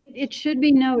it should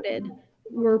be noted,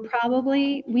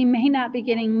 we may not be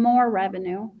getting more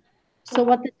revenue. So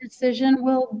what the decision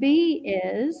will be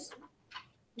is,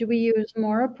 do we use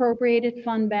more appropriated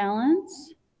fund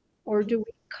balance, or do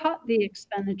we cut the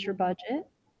expenditure budget?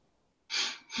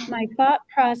 My thought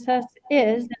process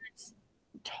is, and it's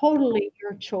totally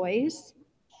your choice,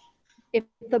 if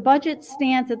the budget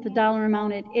stands at the dollar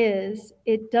amount it is,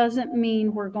 it doesn't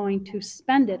mean we're going to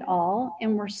spend it all,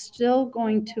 and we're still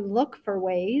going to look for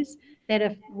ways that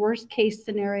if worst case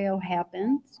scenario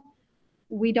happens,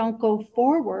 we don't go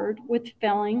forward with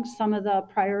filling some of the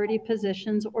priority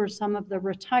positions or some of the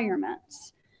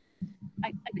retirements.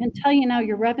 I can tell you now,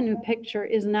 your revenue picture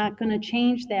is not going to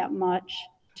change that much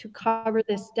to cover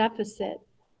this deficit,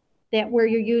 that where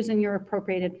you're using your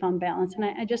appropriated fund balance. And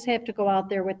I just have to go out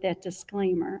there with that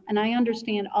disclaimer. And I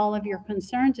understand all of your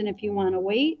concerns, and if you want to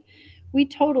wait, we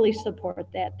totally support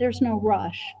that. There's no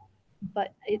rush,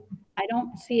 but I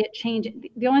don't see it changing.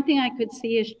 The only thing I could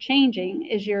see is changing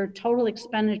is your total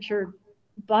expenditure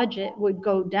budget would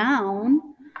go down,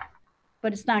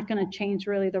 but it's not going to change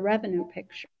really the revenue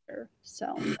picture.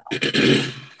 So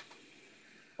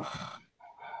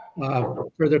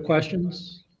Further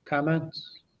questions,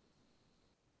 comments?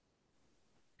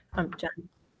 John.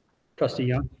 Trustee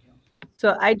Young?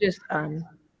 So I'm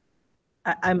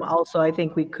also, I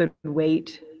think we could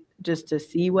wait just to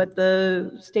see what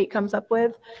the state comes up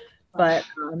with. But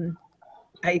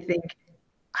I think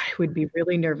I would be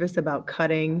really nervous about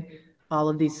cutting all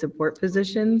of these support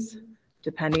positions,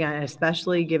 depending on,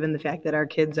 especially given the fact that our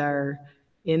kids are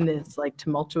in this like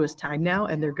tumultuous time now,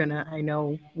 and they're gonna, I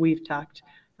know we've talked,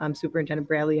 Superintendent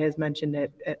Bradley has mentioned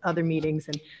it at other meetings,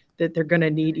 and that they're gonna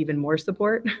need even more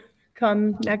support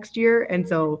come next year. And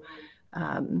so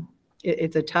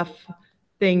it's a tough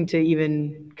thing to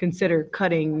even consider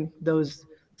cutting those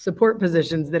support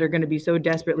positions that are going to be so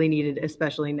desperately needed,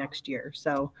 especially next year.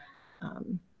 So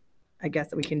I guess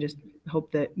that we can just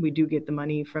hope that we do get the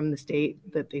money from the state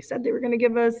that they said they were going to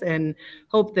give us, and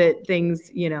hope that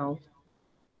things,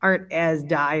 aren't as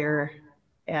dire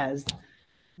as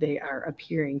they are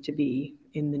appearing to be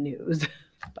in the news.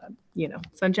 But,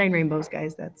 sunshine, rainbows,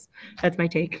 guys. That's my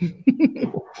take.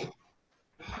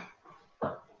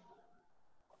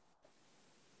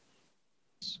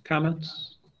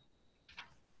 Comments?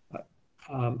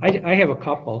 I have a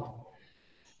couple.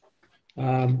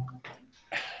 I'm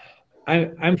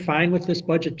fine with this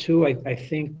budget too. I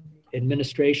think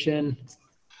administration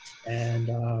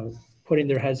and putting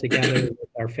their heads together with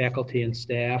our faculty and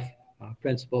staff,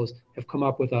 principals, have come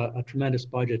up with a tremendous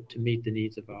budget to meet the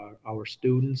needs of our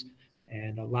students.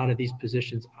 And a lot of these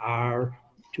positions are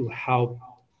to help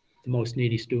the most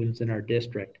needy students in our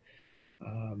district.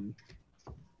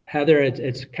 Heather,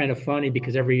 it's kind of funny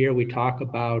because every year we talk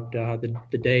about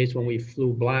the days when we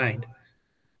flew blind.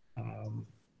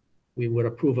 We would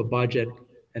approve a budget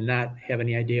and not have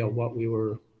any idea what we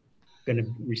were going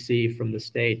to receive from the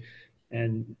state.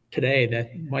 And today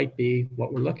that might be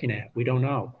what we're looking at. We don't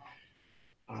know.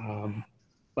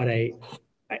 But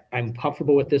I'm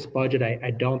comfortable with this budget.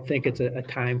 I don't think it's a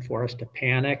time for us to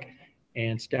panic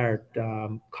and start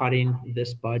cutting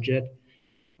this budget.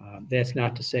 That's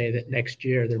not to say that next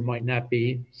year there might not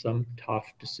be some tough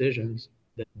decisions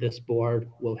that this board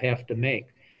will have to make.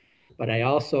 But I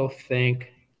also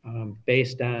think,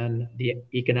 based on the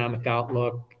economic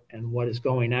outlook and what is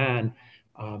going on,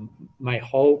 my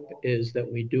hope is that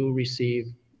we do receive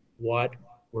what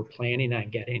we're planning on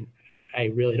getting. I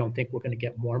really don't think we're going to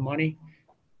get more money,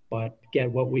 but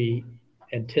get what we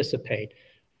anticipate.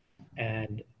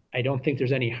 And I don't think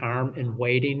there's any harm in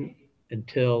waiting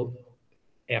until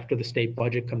after the state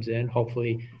budget comes in.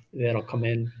 Hopefully that'll come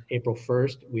in April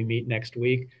 1st. We meet next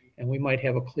week and we might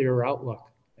have a clearer outlook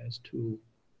as to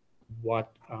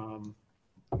what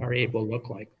our aid will look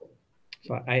like.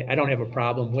 So I don't have a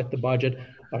problem with the budget,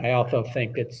 but I also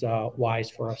think it's wise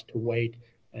for us to wait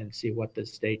and see what the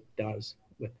state does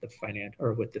with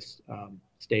the with this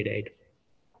state aid.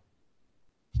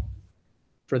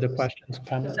 Further questions,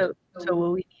 comments? So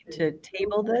will we need to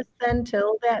table this then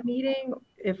till that meeting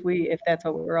if that's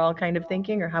what we're all kind of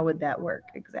thinking, or how would that work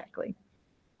exactly?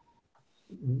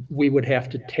 We would have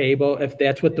to table, if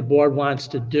that's what the board wants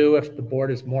to do, if the board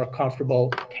is more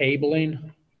comfortable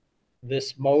tabling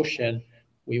this motion,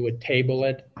 we would table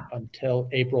it until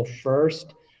April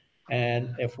 1st.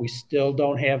 And if we still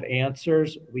don't have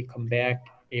answers, we come back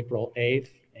April 8th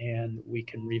and we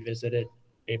can revisit it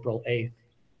April 8th.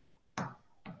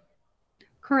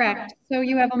 Correct. So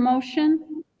you have a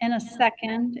motion and a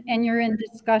second, and you're in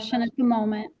discussion at the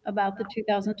moment about the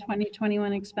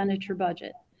 2020-21 expenditure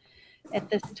budget. At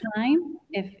this time,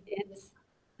 if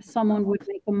someone would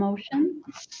make a motion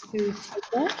to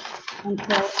table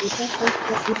until April 1st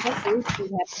or April 8th, we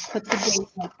have to put the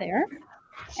date up there.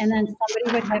 And then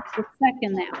somebody would have to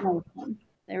second that motion.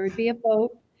 There would be a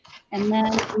vote, and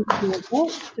then we would do a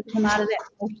vote to come out of that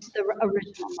motion, the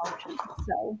original motion.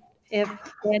 So if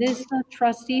that is the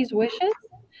trustees' wishes,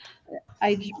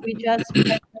 I just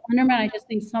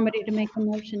need somebody to make a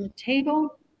motion to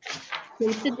table,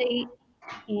 state the date,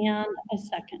 and a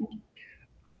second.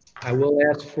 I will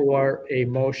ask for a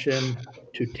motion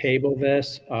to table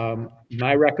this.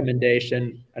 My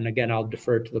recommendation, and again, I'll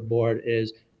defer to the board,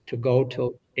 is to go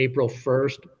till April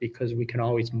 1st because we can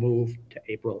always move to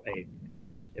April 8th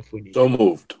if we need. So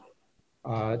moved.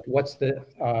 What's the,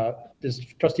 does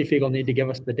Trustee Fiegel need to give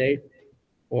us the date?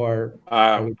 Or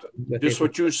just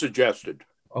what you suggested.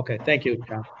 Okay, thank you,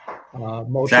 John.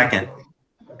 Motion. Second.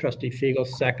 Trustee Fiegel,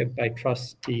 second by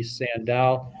Trustee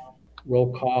Sandell.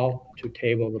 Roll call to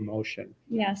table the motion.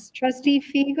 Yes, Trustee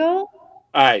Fiegel,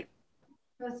 Aye.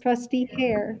 Trustee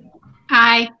Hare,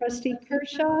 Aye. Trustee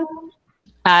Kershaw,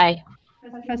 Aye.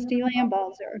 Trustee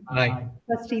Lambalzer, Aye.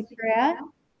 Trustee Pratt,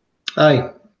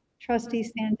 Aye. Trustee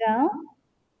Sandell,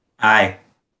 Aye.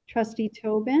 Trustee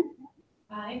Tobin,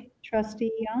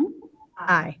 Trustee Young,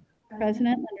 Aye.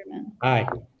 President Linderman. Aye.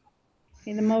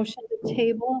 Okay, the motion to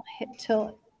table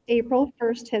till April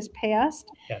 1st has passed.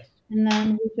 Yes. And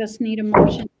then we just need a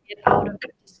motion to get out of the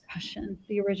discussion,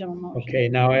 the original motion. Okay,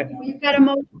 now We've got a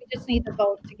motion, we just need the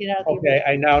vote to get out of the okay,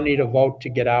 I now need a vote to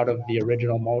get out of the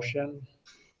original motion.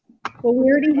 Well, we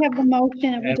already have the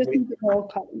motion and we And just we- need the roll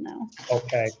call now.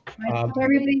 Okay. Right, so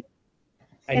everybody,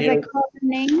 I as need I a- call your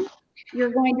name,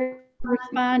 you're going to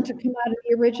respond to come out of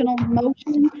the original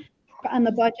motion on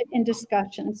the budget and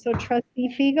discussion. So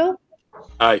Trustee Fiegel,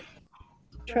 Aye.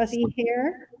 Trustee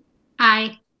Hare,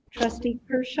 Aye. Trustee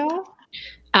Kershaw,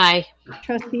 Aye.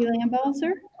 Trustee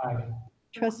Lambalzer, Aye.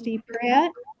 Trustee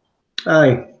Pratt,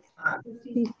 Aye.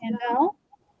 Trustee Sandell,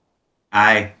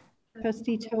 Aye.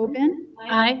 Trustee Tobin,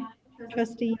 Aye.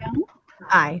 Trustee Young,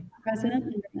 Aye. President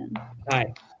Linderman.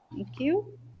 Aye. Thank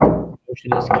you.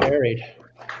 Motion is carried.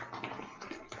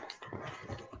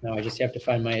 Now I just have to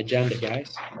find my agenda,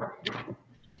 guys.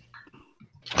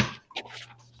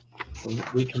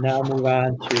 We can now move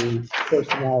on to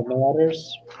personnel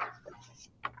matters,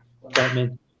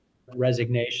 appointment,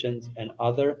 resignations, and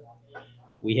other.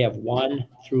 We have 1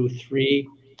 through 3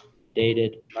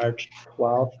 dated March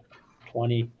 12th,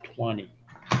 2020.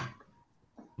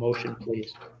 Motion,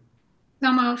 please.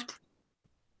 So moved.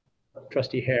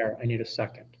 Trustee Hare, I need a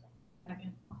second.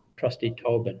 Trustee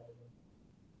Tobin.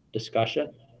 Discussion?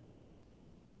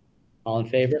 All in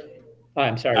favor? Oh,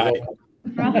 I'm sorry. Aye. Roll call.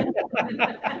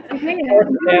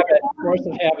 Force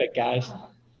of habit, guys.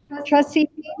 Trustee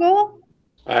Fiegel,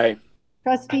 Aye.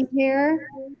 Trustee Hare,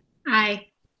 Aye.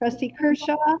 Trustee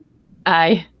Kershaw,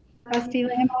 Aye. Trustee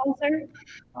Lambalzer,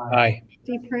 Aye.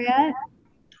 Trustee Pratt,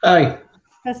 Aye.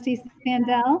 Trustee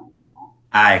Sandell,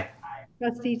 Aye.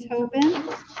 Trustee Tobin,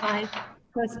 Aye.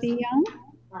 Trustee Young,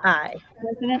 Aye.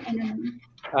 President Linderman.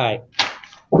 Aye.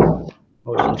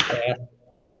 Motion passed.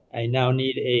 I now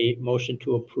need a motion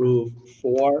to approve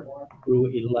 4 through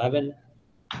 11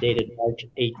 dated March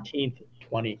 18th,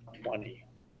 2020.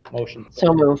 Motion.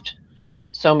 So moved.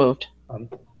 So moved.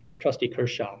 Trustee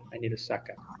Kershaw, I need a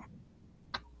second.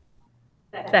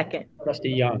 Second. Trustee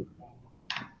Young.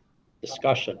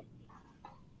 Discussion.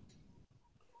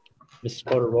 Ms.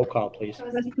 Scota, roll call, please.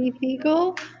 Trustee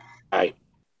Fiegel, Aye.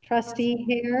 Trustee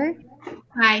Hare,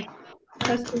 Aye.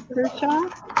 Trustee Kershaw,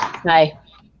 Aye.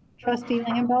 Trustee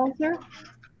Lambalzer,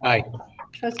 Aye.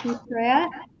 Trustee Pratt,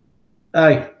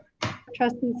 Aye.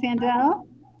 Trustee Sandell,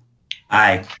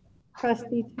 Aye.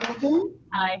 trustee Tobin,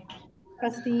 Aye.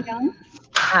 trustee Young,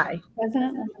 Aye.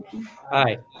 President Linderman.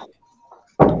 Aye.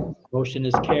 Motion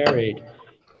is carried.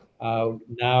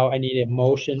 Now I need a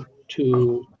motion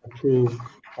to approve,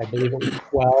 I believe it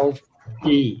was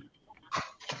 12D,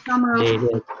 So moved.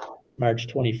 dated March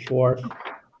 24th,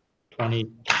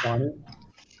 2020.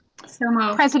 So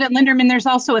moved. President Linderman, there's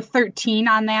also a 13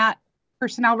 on that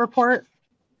personnel report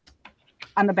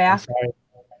on the I'm back. sorry.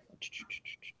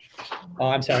 Oh,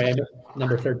 I'm sorry, I missed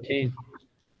number 13.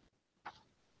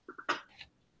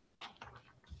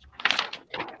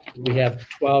 We have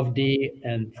 12D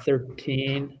and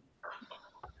 13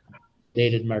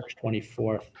 dated March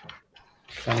 24th,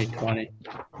 2020.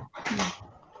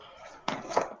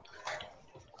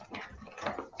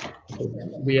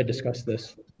 We had discussed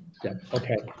this. Yeah,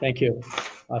 okay, thank you.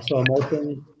 So a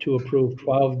motion to approve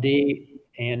 12D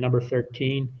and number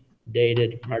 13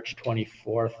 dated March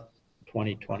 24th,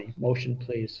 2020. Motion,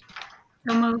 please.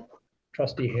 So moved.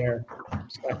 Trustee Hare,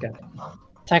 second.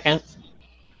 Second.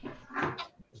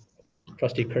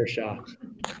 Trustee Kershaw.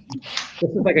 This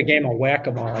is like a game of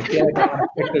whack-a-mole. I feel like I want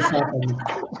to pick this up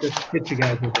and just hit you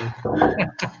guys with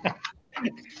it.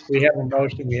 We have a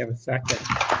motion, we have a second.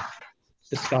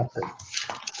 Discussion.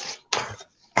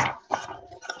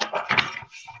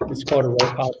 Ms. Carter, roll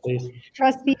call, please.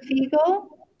 Trustee Fiegel,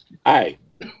 Aye.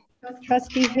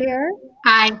 trustee Hare,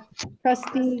 Aye.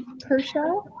 trustee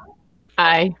Kershaw,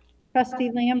 Aye. trustee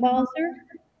Lambalzer,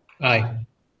 Aye.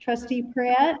 trustee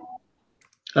Pratt,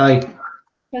 Aye.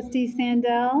 trustee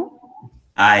Sandell,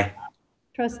 Aye.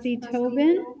 trustee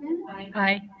Tobin,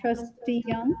 Aye. trustee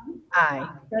Young, Aye.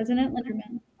 President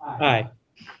Linderman. Aye.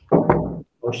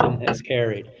 Motion is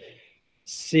carried.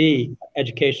 C,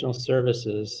 Educational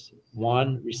Services.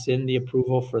 1, rescind the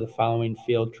approval for the following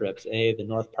field trips. A, the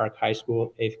North Park High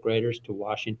School 8th graders to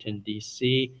Washington,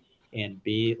 D.C., and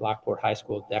B, Lockport High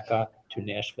School DECA to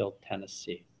Nashville,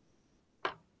 Tennessee.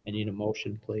 I need a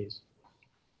motion, please.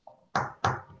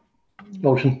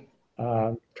 Motion.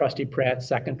 Trustee Pratt,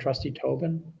 second. Trustee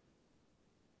Tobin.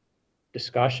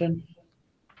 Discussion?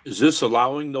 Is this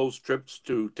allowing those trips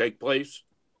to take place?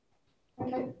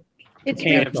 It's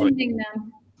Cancel. rescinding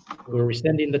them. We're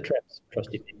rescinding the trips,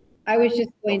 Trustee P. I was just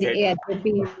going to Okay. add, they're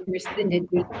being rescinded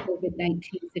due to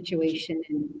COVID-19 situation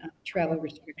and travel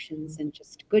restrictions and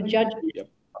just good judgment.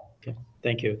 Okay,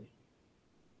 thank you.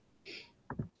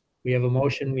 We have a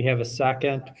motion, we have a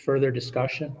second. Further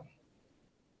discussion?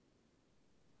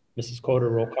 Mrs. Coder,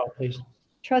 roll call, please.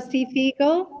 Trustee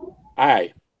Fiegel,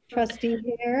 Aye. trustee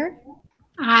Hare,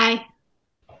 Aye.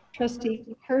 trustee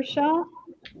Kershaw,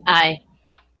 Aye.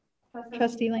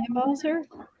 trustee Lambalzer,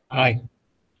 Aye.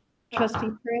 trustee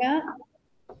Pratt,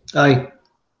 Aye.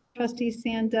 trustee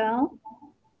Sandell,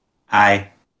 Aye.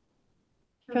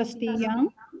 trustee Young,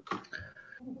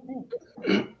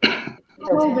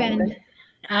 Tobin.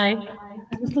 Aye.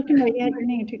 I was looking right at your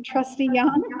name too. Trustee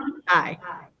Young, Aye.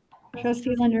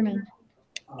 trustee Linderman,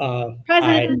 Aye.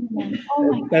 President Linderman.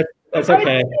 Oh my God. That's I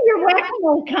okay. didn't see your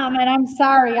whack-a-mole comment. I'm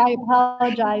sorry. I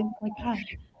apologize. Oh my gosh.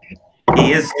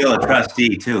 He is still a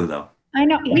trustee too, though. I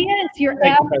know, he is. You're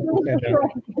Thank you, absolutely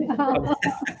President right.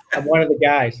 I'm one of the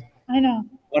guys, I know.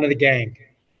 one of the gang.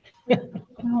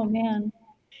 Oh, man.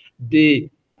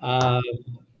 D,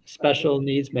 special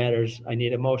needs matters. I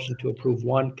need a motion to approve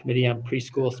 1, Committee on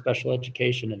Preschool Special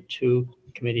Education, and 2,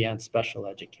 Committee on Special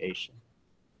Education.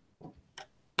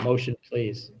 Motion,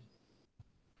 please.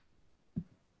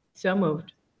 So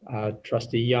moved.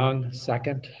 Trustee Young,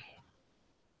 second.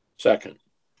 Second.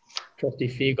 Trustee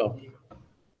Fiegel.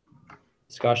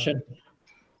 Discussion?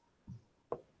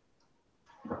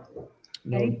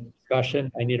 No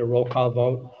discussion. I need a roll call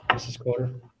vote. Mrs.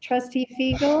 Coder? Trustee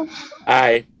Fiegel,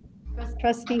 Aye.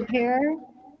 trustee Hare.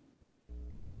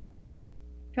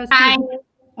 Trustee Aye. Hare?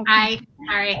 Okay. Aye.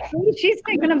 Sorry. She's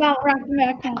thinking about rocking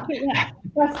back now. too, yeah.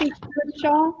 Trustee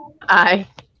Kershaw, Aye.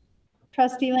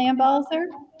 trustee Lambalzer,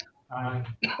 Aye.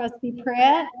 trustee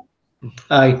Pratt,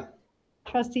 Aye.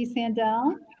 trustee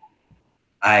Sandell,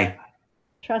 Aye.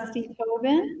 trustee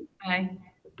Tobin, Aye.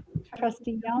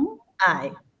 trustee Young,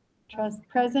 Aye.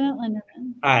 President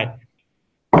Linderman. Aye.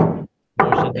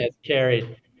 Motion has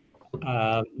carried.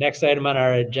 Next item on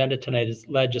our agenda tonight is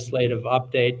legislative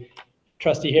update.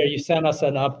 Trustee here, you sent us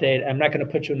an update. I'm not going to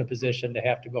put you in a position to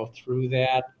have to go through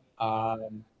that.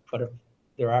 But if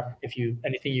there are,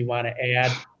 anything you want to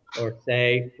add or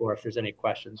say, or if there's any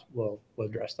questions, we'll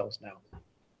address those now.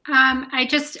 I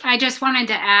just wanted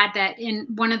to add that in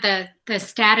one of the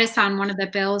status on one of the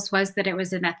bills was that it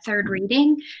was in a third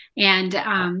reading, and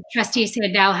Trustee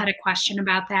Sandell had a question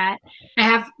about that. I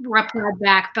have replied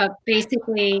back, but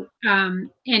basically,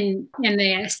 in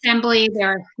the assembly, there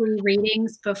are 3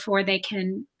 readings before they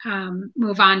can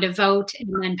move on to vote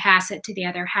and then pass it to the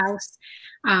other house.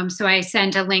 So I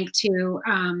sent a link to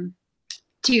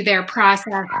their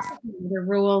process, the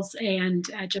rules, and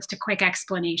just a quick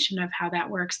explanation of how that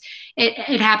works.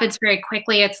 It happens very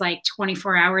quickly. It's like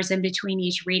 24 hours in between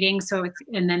each reading. So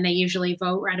and then they usually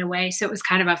vote right away. So it was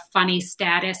kind of a funny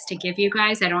status to give you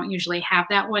guys. I don't usually have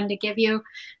that one to give you.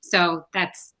 So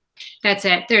that's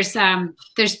it.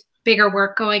 There's bigger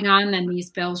work going on than these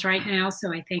bills right now.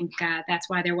 So I think that's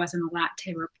why there wasn't a lot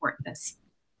to report this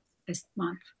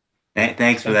month.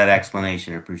 Thanks for that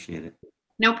explanation. I appreciate it.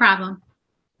 No problem.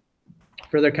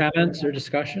 Further comments or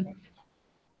discussion?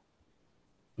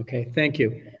 Okay, thank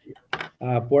you.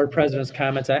 Board President's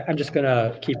comments. I'm just going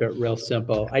to keep it real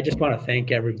simple. I just want to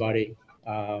thank everybody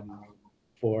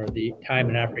for the time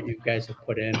and effort you guys have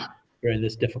put in during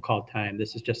this difficult time.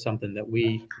 This is just something that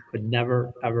we could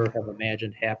never, ever have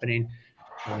imagined happening.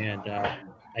 And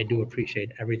I do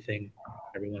appreciate everything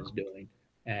everyone's doing.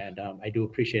 And I do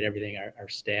appreciate everything our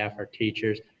staff, our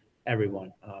teachers,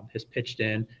 everyone has pitched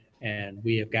in. And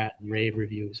we have gotten rave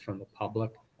reviews from the public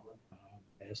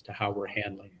as to how we're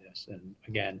handling this. And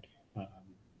again,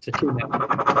 it's a team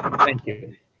effort. Thank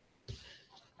you.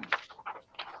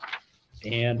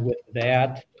 And with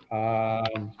that, I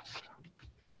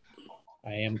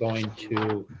am going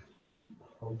to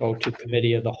go to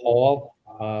committee of the whole.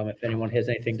 If anyone has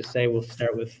anything to say, we'll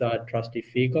start with Trustee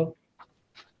Fiegel.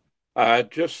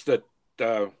 Just that,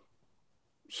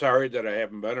 sorry that I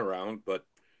haven't been around, but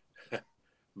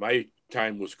my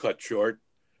time was cut short.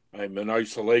 I'm in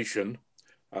isolation,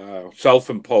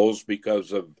 self-imposed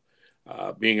because of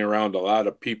being around a lot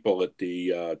of people at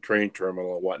the train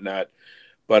terminal and whatnot.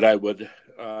 But I would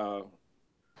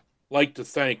like to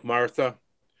thank Martha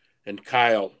and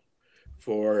Kyle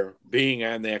for being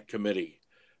on that committee.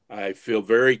 I feel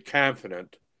very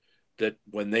confident that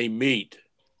when they meet,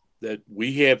 that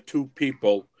we have 2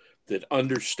 people that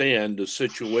understand the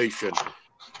situation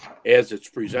as it's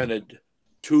presented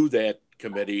to that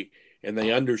committee, and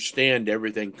they understand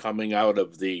everything coming out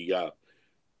of the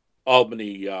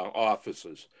Albany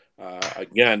offices.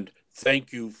 Again,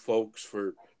 thank you folks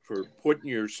for putting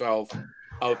yourself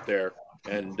out there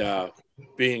and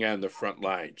being on the front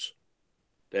lines.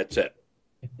 That's it.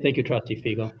 Thank you, Trustee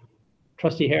Fiegel.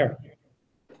 Trustee Hare.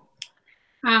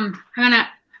 I'm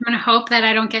gonna hope that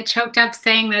I don't get choked up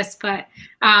saying this, but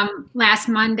last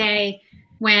Monday,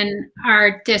 when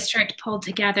our district pulled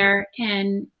together,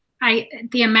 and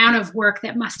the amount of work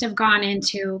that must have gone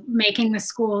into making the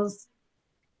schools,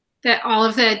 that all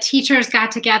of the teachers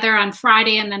got together on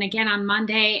Friday and then again on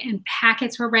Monday, and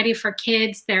packets were ready for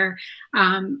kids, their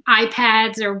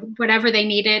iPads or whatever they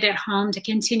needed at home to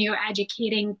continue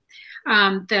educating,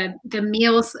 the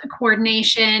meals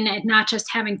coordination, and not just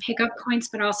having pickup points,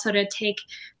 but also to take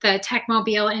the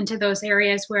Techmobile into those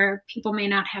areas where people may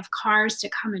not have cars to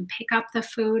come and pick up the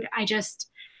food.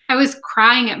 I was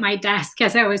crying at my desk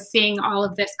as I was seeing all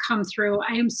of this come through.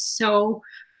 I am so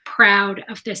proud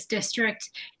of this district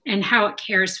and how it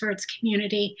cares for its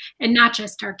community, and not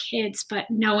just our kids, but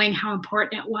knowing how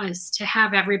important it was to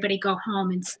have everybody go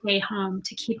home and stay home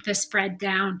to keep the spread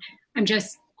down.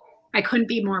 I couldn't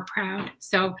be more proud.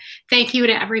 So thank you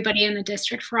to everybody in the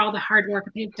district for all the hard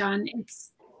work they've done.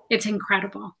 It's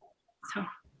incredible. So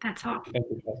that's all. Thank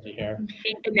you, Trustee Hare.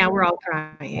 And now we're all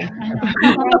crying.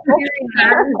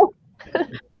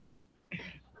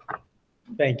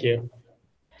 Thank you.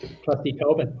 Trustee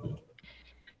Tobin.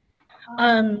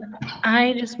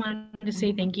 I just wanted to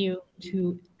say thank you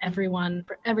to everyone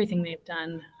for everything they've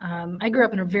done. I grew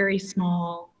up in a very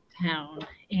small town,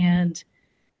 and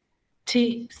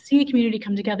to see a community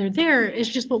come together there is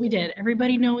just what we did.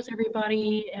 Everybody knows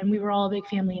everybody, and we were all a big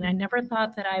family. And I never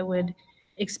thought that I would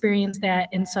experience that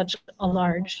in such a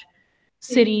large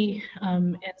city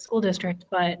and school district,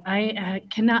 but I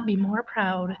cannot be more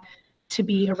proud to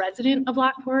be a resident of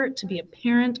Lockport, to be a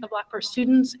parent of Lockport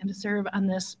students, and to serve on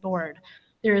this board.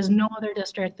 There is no other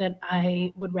district that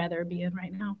I would rather be in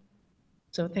right now.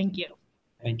 So thank you.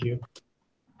 Thank you.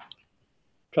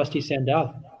 Trustee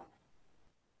Sandell.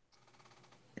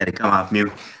 Had to come off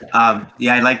mute.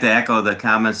 Yeah, I'd like to echo the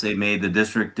comments they made. The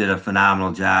district did a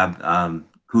phenomenal job.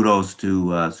 Kudos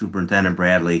to Superintendent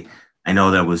Bradley. I know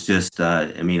that was just,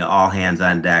 all hands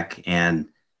on deck, and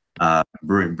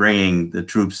bringing the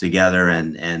troops together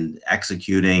and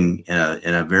executing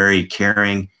in a very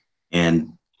caring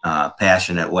and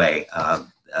passionate way.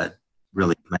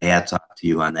 really, my hat's off to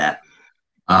you on that.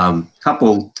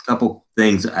 Couple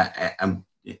things.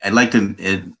 I'd like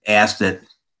to ask that.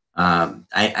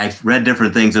 I've read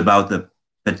different things about the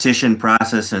petition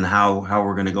process and how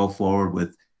we're going to go forward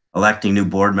with electing new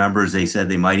board members. They said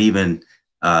they might even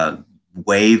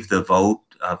waive the vote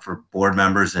for board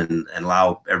members and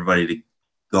allow everybody to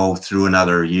go through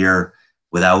another year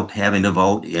without having to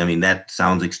vote. I mean, that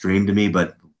sounds extreme to me,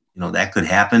 but that could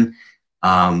happen.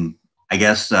 I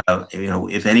guess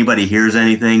if anybody hears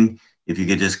anything, if you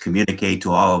could just communicate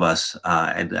to all of us,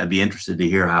 I'd be interested to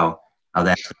hear how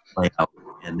that's going to play out.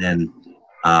 And then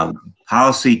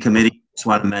policy committee, just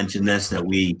want to mention this, that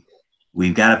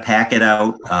we've got a packet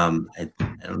out. I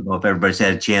don't know if everybody's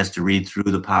had a chance to read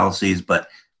through the policies, but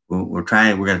we're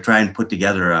going to try and put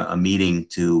together a meeting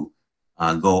to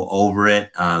go over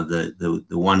it. The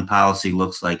one policy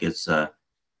looks like it's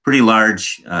pretty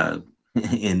large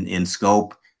in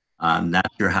scope. I'm not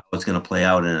sure how it's going to play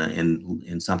out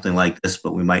in something like this,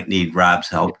 but we might need Rob's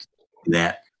help to do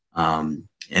that.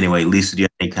 Anyway, Lisa, do you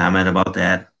have any comment about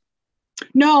that?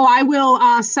 No, I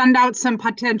will send out some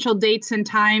potential dates and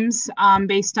times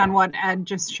based on what Ed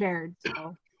just shared.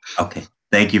 So. Okay.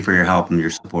 Thank you for your help and your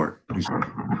support.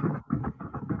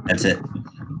 That's it.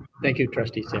 Thank you,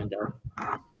 Trustee Sandell.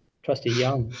 Trustee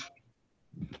Young.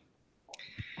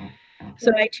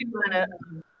 So I too want to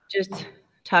just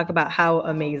talk about how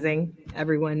amazing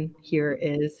everyone here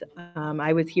is.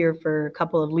 I was here for a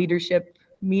couple of leadership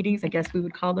meetings, I guess we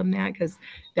would call them that, because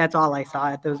that's all I saw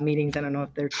at those meetings. I don't know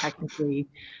if they're technically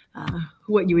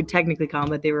what you would technically call them,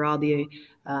 but they were all the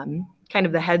kind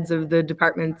of the heads of the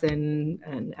departments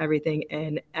and everything.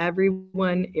 And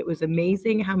everyone, it was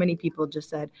amazing how many people just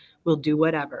said, we'll do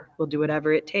whatever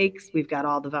it takes. We've got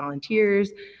all the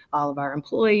volunteers, all of our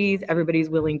employees, everybody's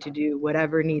willing to do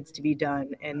whatever needs to be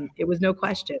done. And it was no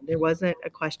question. There wasn't a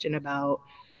question about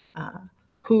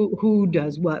who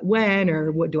does what when,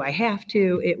 or what do I have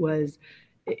to. It was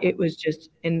just,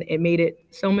 and it made it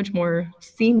so much more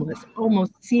seamless,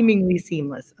 almost seemingly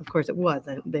seamless. Of course it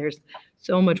wasn't. There's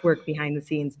so much work behind the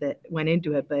scenes that went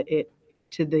into it, but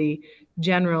to the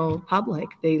general public,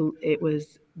 it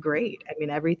was great. I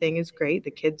mean, everything is great. The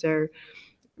kids are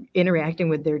interacting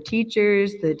with their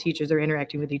teachers. The teachers are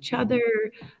interacting with each other.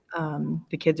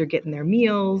 The kids are getting their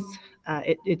meals.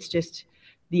 It's just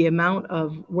the amount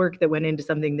of work that went into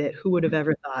something that who would have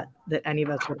ever thought that any of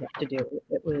us would have to do.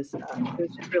 It was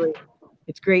just really,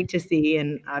 it's great to see.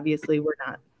 And obviously we're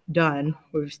not done.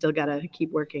 We've still got to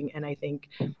keep working. And I think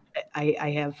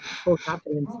I have full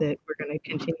confidence that we're going to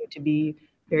continue to be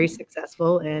very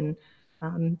successful. And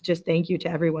just thank you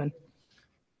to everyone.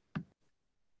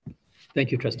 Thank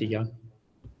you, Trustee Young.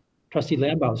 Trustee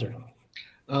Lambauser.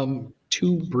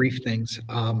 Two brief things.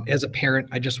 As a parent,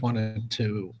 I just wanted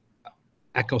to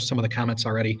echo some of the comments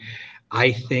already.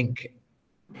 I think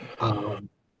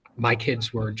my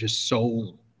kids were just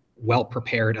so well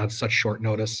prepared on such short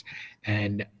notice,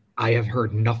 and I have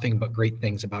heard nothing but great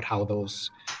things about how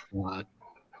those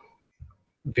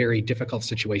very difficult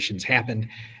situations happened,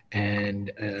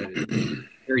 and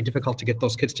very difficult to get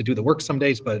those kids to do the work some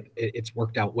days, but it's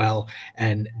worked out well,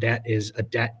 and that is a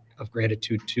debt of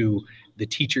gratitude to the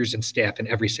teachers and staff in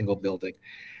every single building.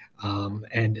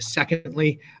 And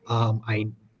secondly, I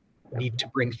need to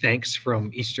bring thanks from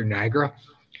Eastern Niagara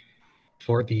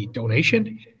for the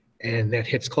donation, and that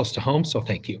hits close to home, so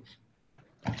thank you.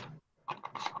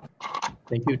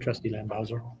 Thank you, Trustee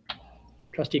Lambauser.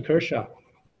 Trustee Kershaw.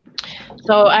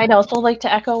 So I'd also like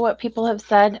to echo what people have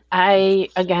said. I,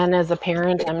 again, as a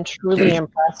parent, I'm truly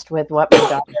impressed with what my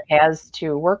daughter has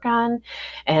to work on.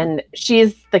 And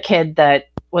she's the kid that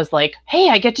was like, hey,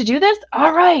 I get to do this?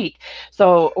 All right.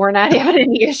 So we're not having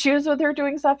any issues with her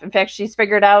doing stuff. In fact, she's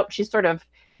figured out, she's sort of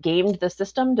gamed the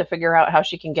system to figure out how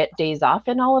she can get days off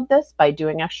in all of this by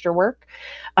doing extra work.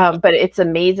 But it's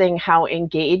amazing how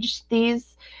engaged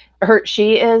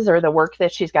she is, or the work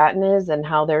that she's gotten is, and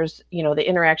how there's, the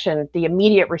interaction, the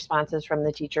immediate responses from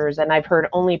the teachers. And I've heard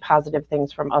only positive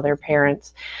things from other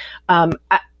parents. I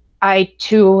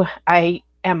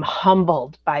am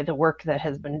humbled by the work that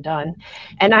has been done.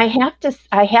 And I have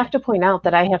to point out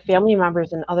that I have family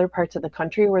members in other parts of the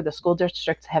country where the school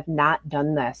districts have not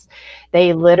done this.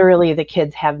 They literally, the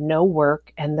kids have no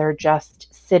work and they're just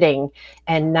sitting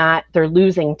and they're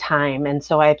losing time. And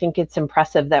so I think it's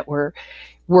impressive that we're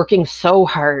working so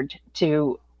hard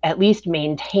to at least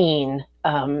maintain.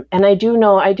 And I do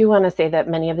want to say that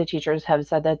many of the teachers have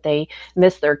said that they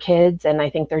miss their kids, and I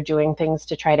think they're doing things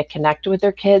to try to connect with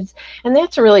their kids. And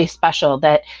that's really special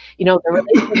that, the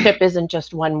relationship isn't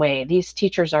just one way. These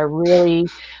teachers are really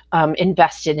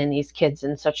invested in these kids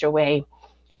in such a way.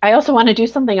 I also want to do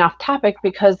something off topic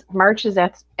because March is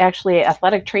actually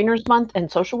Athletic Trainers Month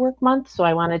and Social Work Month. So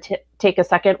I wanted to take a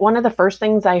second. One of the first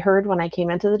things I heard when I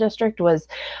came into the district was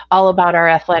all about our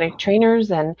athletic trainers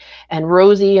and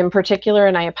Rosie in particular.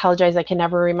 And I apologize, I can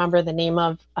never remember the name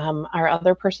of our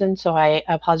other person. So I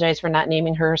apologize for not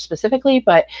naming her specifically.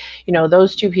 But, you know,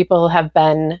 those two people have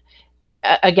been,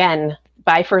 again,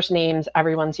 by first names,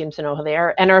 everyone seems to know who they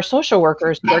are. And our social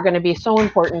workers, they're going to be so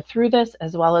important through this,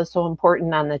 as well as so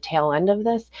important on the tail end of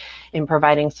this in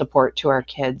providing support to our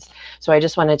kids. So I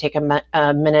just want to take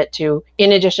a minute to,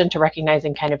 in addition to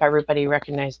recognizing kind of everybody,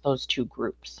 recognize those two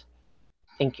groups.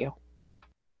 Thank you.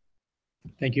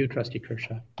 Thank you, Trustee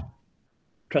Kershaw.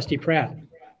 Trustee Pratt.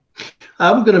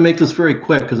 I'm going to make this very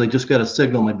quick because I just got a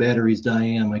signal my battery's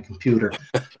dying on my computer.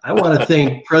 I want to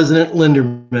thank President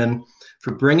Linderman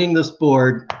for bringing this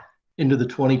board into the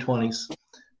 2020s.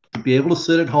 To be able to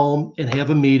sit at home and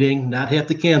have a meeting, not have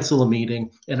to cancel a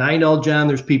meeting. And I know, John,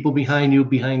 there's people behind you,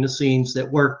 behind the scenes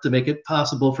that work to make it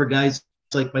possible for guys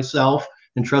like myself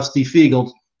and Trustee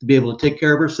Fiegel to be able to take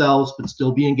care of ourselves, but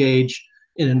still be engaged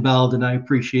and involved. And I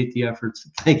appreciate the efforts.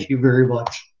 Thank you very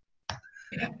much.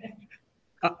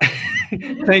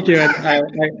 Thank you.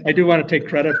 I do want to take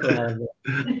credit for all of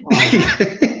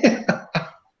it.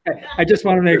 I just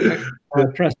want to make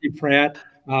Trustee Pratt.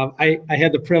 I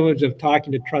had the privilege of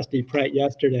talking to Trustee Pratt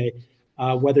yesterday,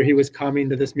 whether he was coming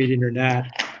to this meeting or not,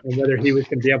 and whether he was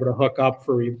going to be able to hook up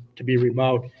to be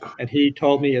remote. And he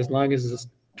told me as long as his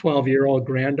 12-year-old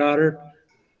granddaughter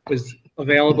was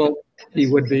available, he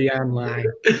would be online.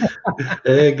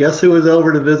 Hey, guess who was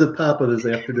over to visit Papa this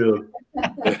afternoon?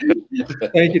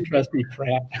 Thank you, Trustee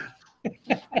Pratt.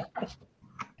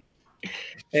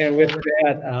 And with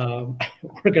that,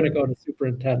 we're going to go to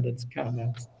superintendent's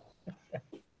comments.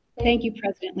 Thank you,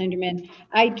 President Linderman.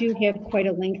 I do have quite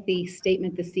a lengthy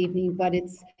statement this evening, but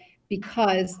it's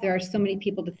because there are so many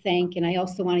people to thank, and I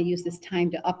also want to use this time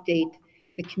to update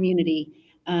the community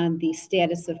on the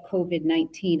status of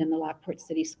COVID-19 in the Lockport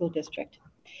City School District.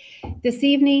 This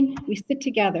evening, we sit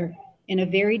together in a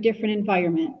very different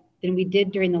environment than we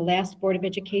did during the last Board of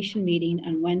Education meeting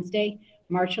on Wednesday,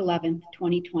 March 11th,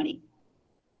 2020.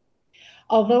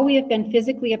 Although we have been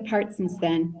physically apart since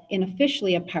then and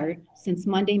officially apart since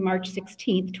Monday, March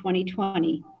 16th,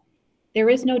 2020, there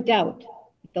is no doubt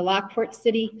that the Lockport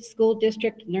City School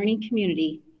District learning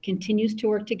community continues to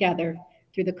work together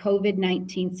through the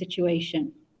COVID-19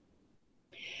 situation.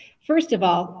 First of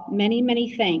all, many,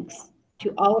 many thanks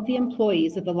to all of the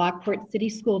employees of the Lockport City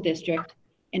School District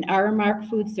and Aramark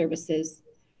Food Services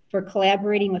for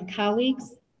collaborating with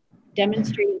colleagues,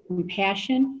 demonstrating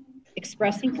compassion,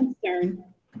 expressing concern,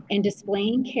 and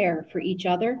displaying care for each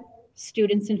other,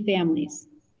 students, and families,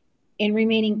 and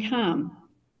remaining calm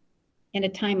in a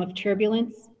time of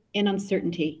turbulence and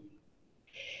uncertainty.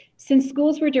 Since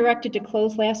schools were directed to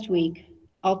close last week,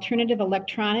 alternative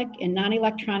electronic and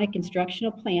non-electronic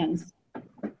instructional plans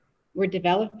were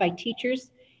developed by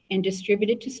teachers and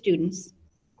distributed to students.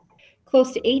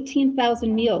 Close to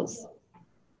 18,000 meals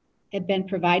have been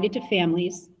provided to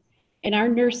families, and our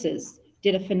nurses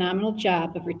did a phenomenal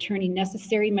job of returning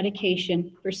necessary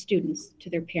medication for students to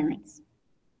their parents.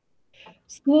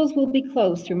 Schools will be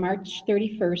closed through March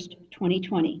 31st,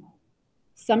 2020.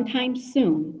 Sometime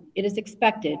soon, it is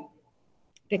expected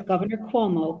that Governor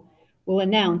Cuomo will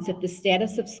announce if the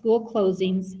status of school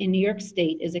closings in New York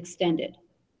State is extended.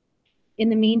 In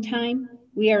the meantime,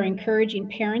 we are encouraging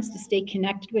parents to stay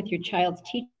connected with your child's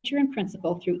teacher and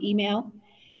principal through email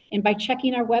and by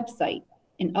checking our website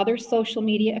and other social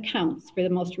media accounts for the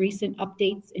most recent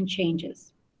updates and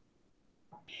changes.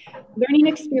 Learning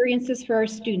experiences for our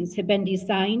students have been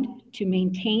designed to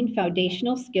maintain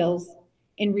foundational skills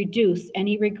and reduce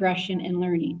any regression in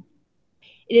learning.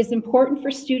 It is important for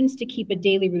students to keep a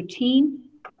daily routine,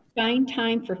 find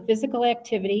time for physical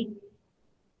activity,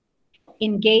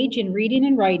 engage in reading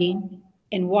and writing,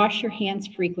 and wash your hands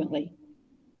frequently.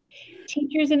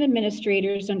 Teachers and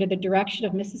administrators under the direction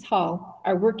of Mrs. Hall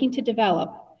are working to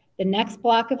develop the next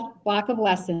block of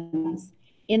lessons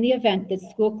in the event that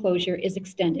school closure is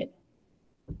extended.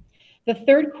 The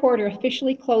third quarter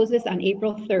officially closes on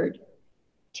April 3rd.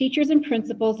 Teachers and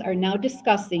principals are now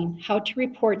discussing how to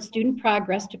report student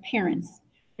progress to parents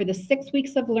for the 6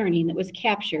 weeks of learning that was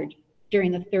captured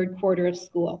during the third quarter of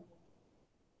school.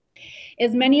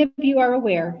 As many of you are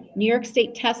aware, New York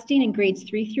State testing in grades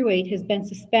 3 through 8 has been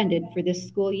suspended for this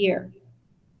school year.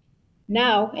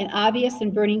 Now, an obvious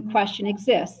and burning question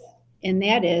exists, and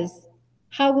that is,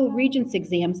 how will Regents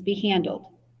exams be handled?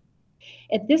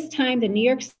 At this time, the New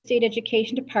York State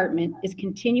Education Department is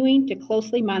continuing to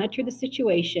closely monitor the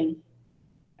situation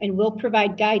and will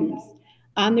provide guidance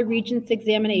on the Regents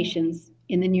examinations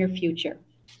in the near future.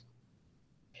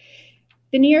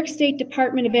 The New York State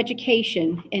Department of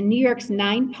Education and New York's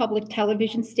 9 public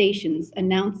television stations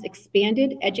announced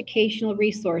expanded educational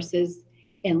resources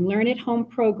and learn-at-home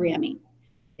programming.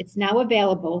 It's now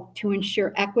available to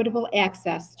ensure equitable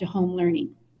access to home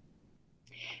learning.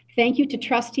 Thank you to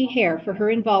Trustee Hare for her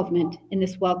involvement in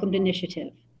this welcomed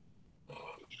initiative.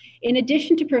 In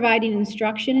addition to providing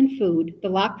instruction and food, the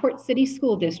Lockport City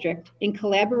School District, in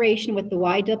collaboration with the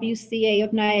YWCA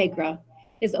of Niagara,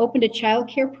 has opened a child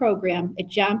care program at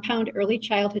John Pound Early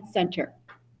Childhood Center.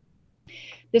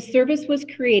 The service was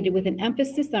created with an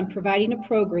emphasis on providing a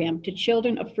program to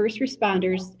children of first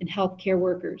responders and healthcare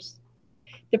workers.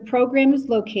 The program is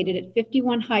located at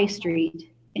 51 High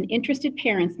Street, and interested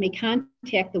parents may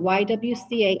contact the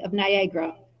YWCA of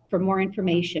Niagara for more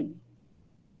information.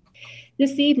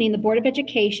 This evening, the Board of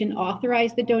Education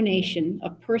authorized the donation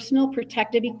of personal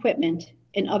protective equipment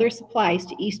and other supplies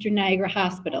to Eastern Niagara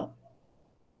Hospital.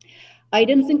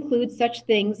 Items include such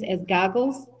things as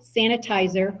goggles,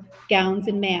 sanitizer, gowns,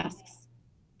 and masks.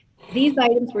 These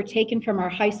items were taken from our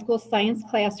high school science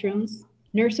classrooms,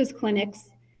 nurses' clinics,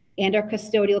 and our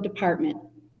custodial department.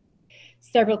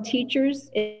 Several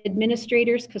teachers,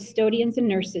 administrators, custodians, and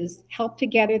nurses helped to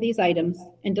gather these items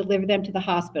and deliver them to the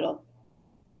hospital.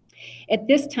 At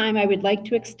this time, I would like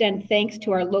to extend thanks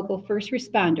to our local first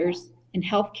responders and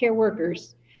healthcare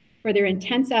workers for their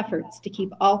intense efforts to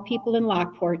keep all people in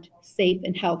Lockport safe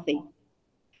and healthy.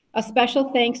 A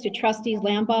special thanks to Trustees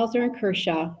Lambalzer and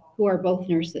Kershaw, who are both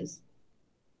nurses.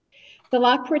 The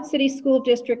Lockport City School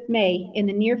District may, in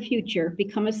the near future,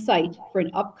 become a site for an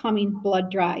upcoming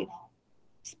blood drive.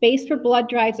 Space for blood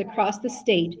drives across the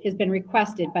state has been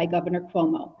requested by Governor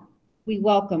Cuomo. We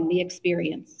welcome the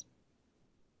experience.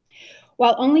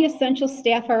 While only essential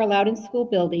staff are allowed in school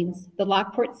buildings, the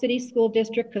Lockport City School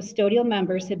District custodial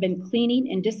members have been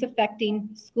cleaning and disinfecting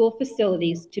school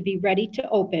facilities to be ready to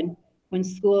open when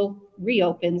school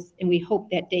reopens, and we hope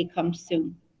that day comes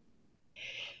soon.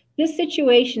 This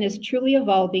situation is truly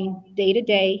evolving day to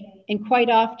day and quite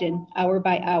often hour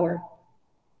by hour.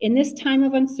 In this time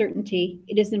of uncertainty,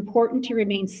 it is important to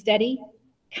remain steady,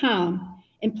 calm,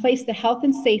 and place the health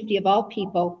and safety of all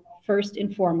people first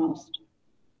and foremost.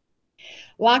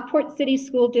 Lockport City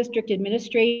School District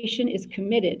Administration is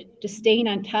committed to staying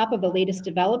on top of the latest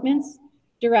developments,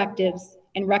 directives,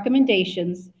 and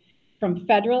recommendations from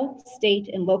federal, state,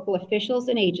 and local officials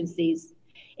and agencies,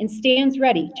 and stands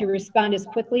ready to respond as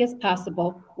quickly as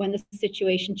possible when the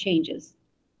situation changes.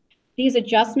 These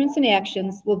adjustments and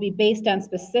actions will be based on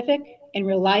specific and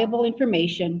reliable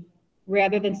information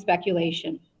rather than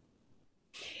speculation.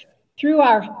 Through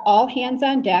our all hands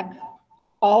on deck,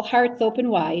 all hearts open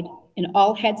wide, and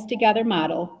all heads together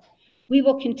model, we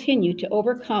will continue to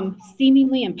overcome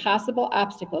seemingly impossible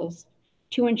obstacles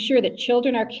to ensure that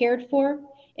children are cared for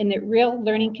and that real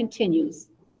learning continues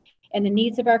and the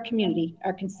needs of our community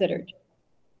are considered.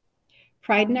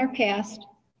 Pride in our past,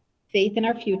 faith in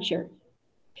our future.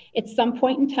 At some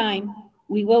point in time,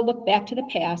 we will look back to the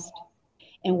past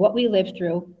and what we lived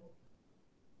through,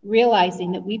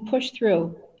 realizing that we pushed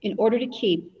through in order to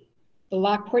keep the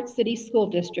Lockport City School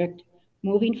District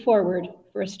moving forward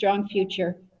for a strong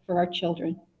future for our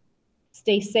children.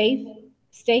 Stay safe,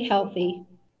 stay healthy,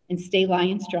 and stay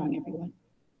Lion strong, everyone.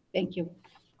 Thank you.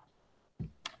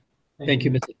 Thank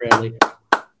you, Mrs. Bradley.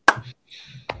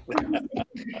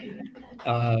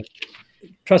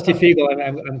 Trustee Fiegel,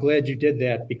 I'm glad you did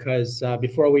that because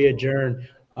before we adjourn,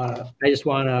 I just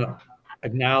want to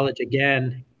acknowledge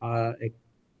again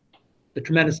the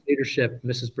tremendous leadership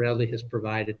Mrs. Bradley has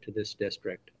provided to this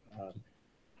district.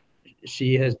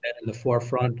 She has been in the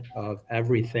forefront of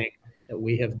everything that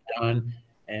we have done.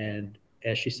 And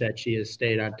as she said, she has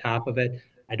stayed on top of it.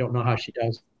 I don't know how she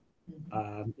does.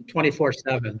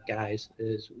 24/7, guys,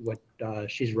 is what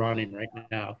she's running right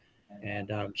now.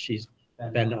 And she's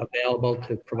been available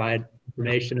to provide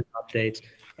information and updates.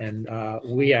 And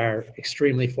we are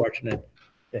extremely fortunate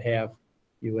to have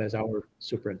you as our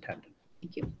superintendent.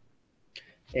 Thank you.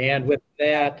 And with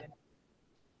that,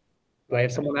 do I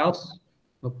have someone else?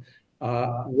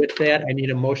 With that, I need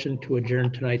a motion to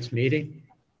adjourn tonight's meeting.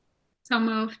 So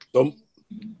moved. That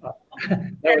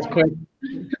was quick.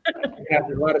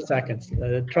 After a lot of seconds.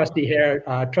 Trustee Hare,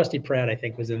 Trustee Pratt, I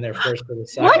think, was in there first for the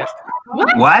second.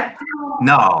 What?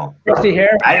 No. Trustee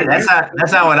Hare? That's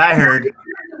not what I heard.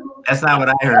 That's not what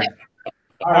I heard.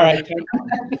 All right.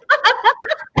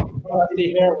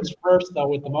 Trustee Hare was first, though,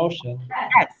 with the motion.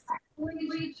 Yes.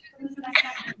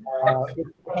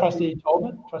 Trustee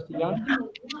Tobin? Trustee Young?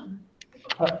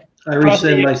 I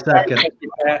rescind my second.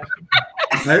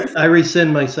 I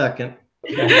rescind my second.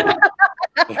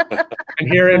 I'm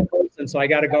here in person, so I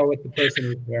got to go with the person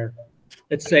who's there.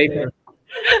 It's safer.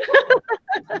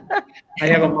 I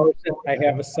have a motion. I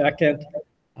have a second.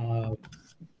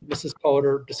 Mrs.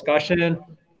 Potter, discussion?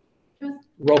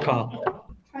 Roll call.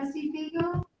 Trustee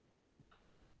Fiegel?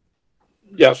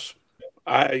 Yes,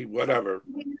 whatever.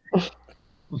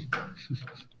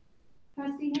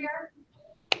 Trustee Hare?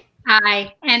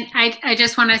 Aye. And I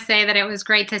just want to say that it was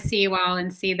great to see you all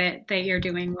and see that you're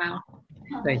doing well.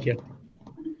 Thank you.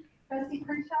 Trustee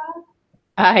Kershaw?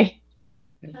 Aye.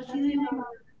 Trustee Lindell?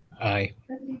 Aye.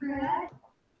 Trustee Brett?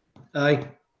 Aye.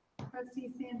 Trustee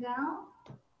Sandell?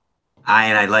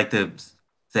 And I'd like to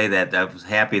say that I was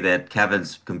happy that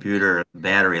Kevin's computer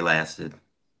battery lasted.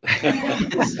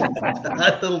 It's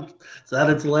on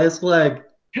its last leg.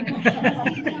 Trustee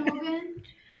Sullivan?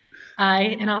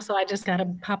 Aye, and also I just got a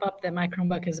pop up that my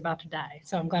Chromebook is about to die,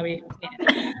 so I'm glad we made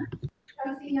it.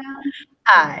 Trustee Young?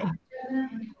 Aye.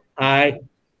 Aye.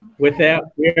 With that,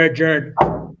 we are adjourned.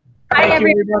 Bye, Thank you,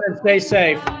 everyone, and stay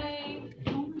safe.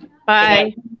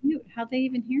 Bye. How'd they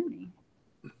even hear me?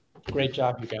 Great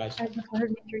job, you guys. I just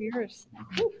heard me through yours.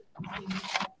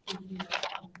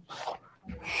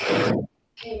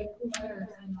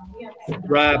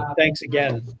 Rob, thanks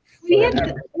again. We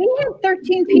had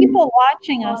 13 people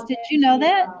watching us. Did you know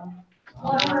that?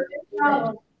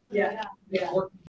 Yeah.